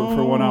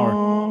for 1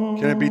 hour.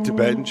 Can it be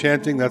Tibetan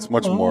chanting? That's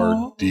much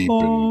more deep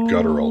and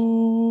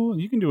guttural.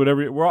 You can do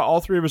whatever.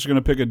 All 3 of us are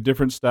going to pick a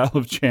different style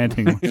of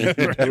chanting. Do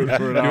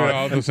it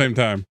all at the same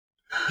time.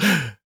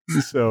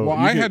 So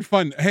I had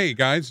fun. Hey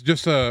guys,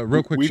 just a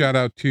real quick shout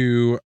out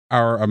to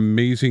our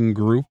amazing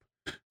group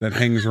that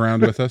hangs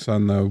around with us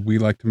on the We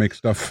Like to Make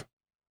Stuff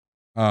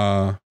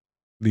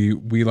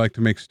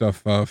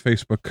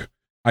Facebook.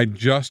 I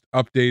just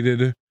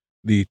updated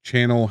the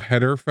channel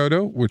header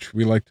photo, which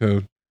we like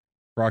to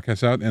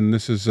broadcast out, and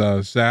this is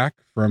Zach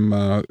from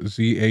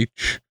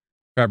ZH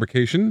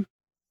Fabrication,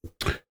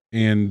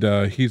 and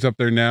he's up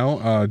there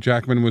now.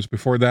 Jackman was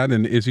before that,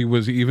 and Izzy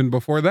was even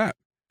before that.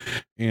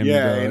 And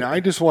and I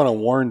just want to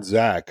warn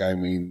Zach. I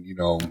mean,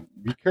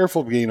 be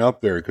careful being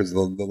up there, because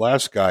the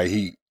last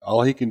guy,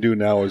 all he can do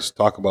now is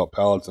talk about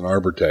pallets and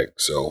Arbortech.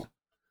 So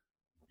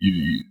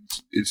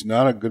it's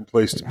not a good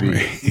place to be.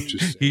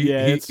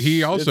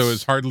 He also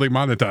is hardly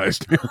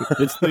monetized.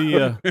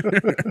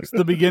 It's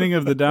the beginning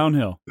of the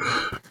downhill.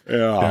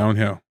 Yeah,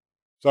 downhill.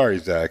 Sorry,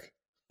 Zach.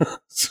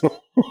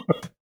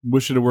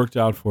 Wish it had worked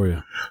out for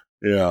you.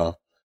 Yeah.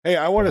 Hey,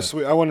 I want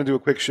to do a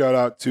quick shout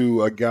out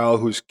to a gal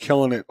who's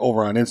killing it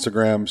over on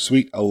Instagram.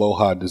 Sweet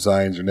Aloha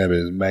Designs. Her name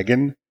is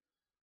Megan,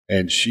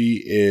 and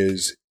she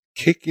is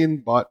kicking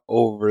butt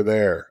over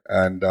there.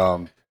 And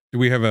do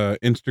we have a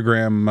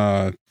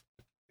Instagram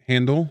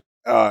handle?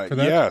 For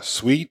that? Yeah,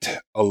 Sweet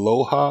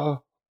Aloha,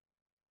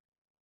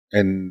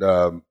 and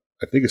I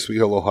think it's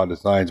Sweet Aloha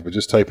Designs. But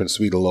just type in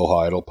Sweet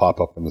Aloha; it'll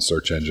pop up in the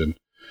search engine.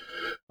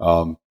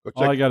 All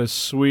I got is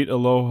Sweet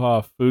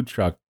Aloha Food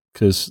Truck,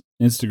 because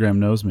Instagram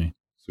knows me.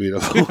 Sweet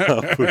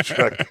Aloha food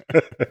truck.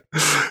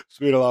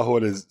 Sweet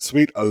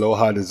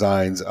Aloha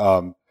Designs.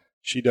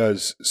 She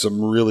does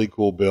some really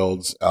cool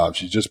builds.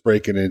 She's just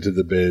breaking into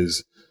the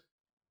biz.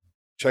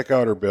 Check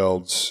out her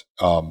builds.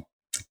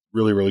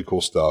 Really, really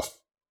cool stuff.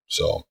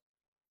 So,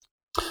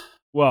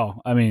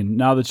 well, I mean,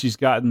 now that she's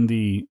gotten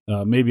the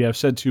maybe I've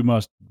said too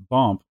much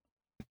bump,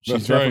 she's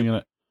That's definitely right.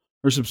 gonna.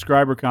 Her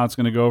subscriber count's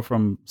gonna go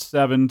from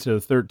 7 to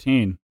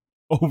 13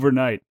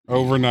 overnight,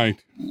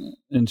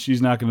 and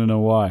she's not gonna know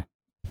why.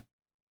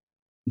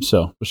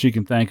 So, but she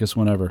can thank us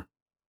whenever.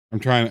 I'm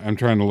trying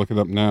to look it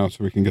up now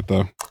so we can get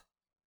the.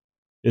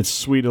 It's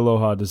Sweet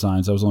Aloha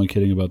Designs. I was only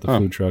kidding about the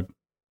food truck.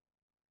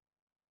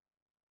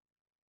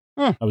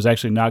 Huh. I was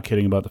actually not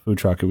kidding about the food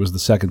truck. It was the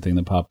second thing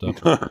that popped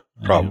up.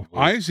 Probably.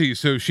 I see.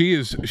 So she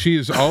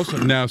is also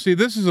now. See,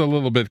 this is a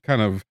little bit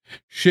kind of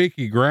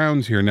shaky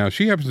grounds here. Now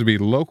she happens to be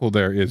local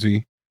there,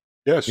 Izzy,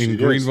 Yes, she in is.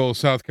 Greenville,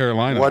 South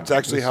Carolina. Well, that's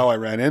actually how I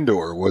ran into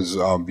her was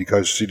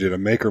because she did a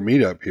maker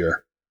meetup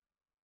here.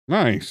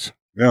 Nice.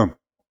 Yeah.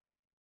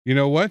 You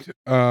know what?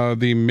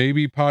 The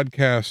Maybe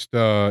Podcast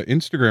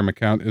Instagram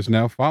account is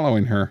now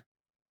following her.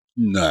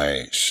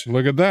 Nice.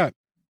 Look at that.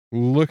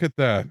 Look at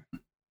that.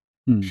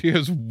 She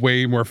has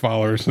way more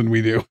followers than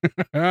we do.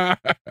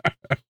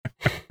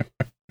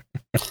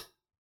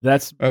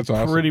 That's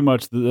awesome. pretty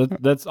much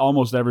that's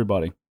almost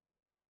everybody.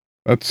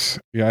 I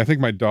think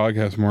my dog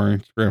has more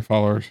Instagram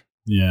followers.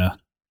 Yeah,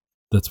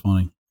 that's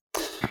funny.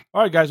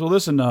 All right, guys. Well,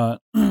 listen,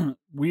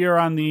 we are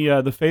on the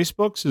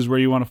Facebooks is where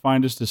you want to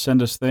find us to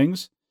send us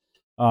things.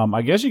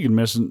 I guess you can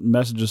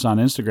message us on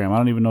Instagram. I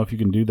don't even know if you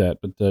can do that,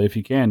 but if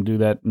you can, do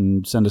that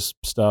and send us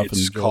stuff.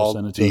 It's and called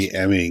send it to us.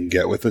 DMing.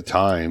 Get with the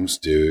times,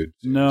 dude.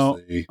 No,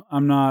 Seriously.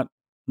 I'm not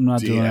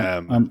doing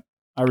DM. it.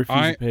 I refuse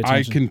to pay I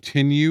attention.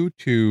 continue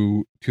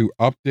to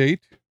update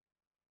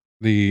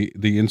the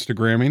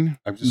Instagramming.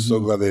 I'm just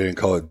so glad they didn't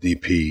call it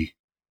DP.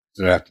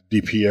 So I have to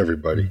DP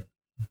everybody.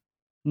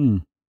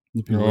 That'd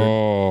be weird.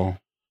 Oh,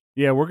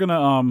 Yeah, we're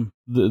gonna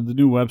the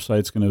new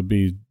website's gonna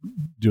be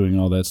doing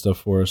all that stuff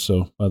for us.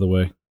 So, by the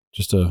way,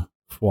 just a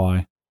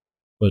fly.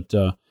 But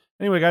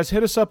anyway, guys,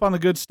 hit us up on the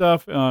good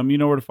stuff. You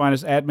know where to find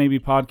us at Maybe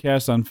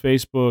Podcast on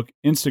Facebook,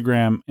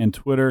 Instagram, and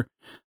Twitter.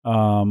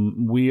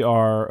 We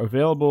are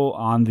available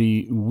on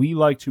the We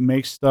Like to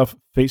Make Stuff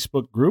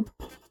Facebook group.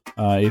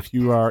 If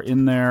you are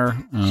in there,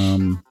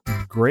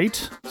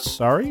 great.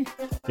 Sorry.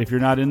 If you're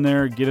not in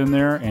there, get in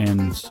there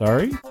and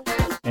sorry.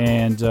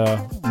 And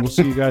we'll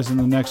see you guys in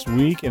the next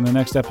week and the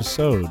next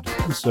episode.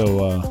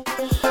 So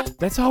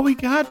that's all we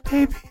got,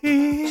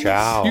 baby.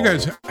 Ciao. you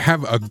guys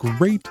have a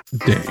great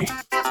day.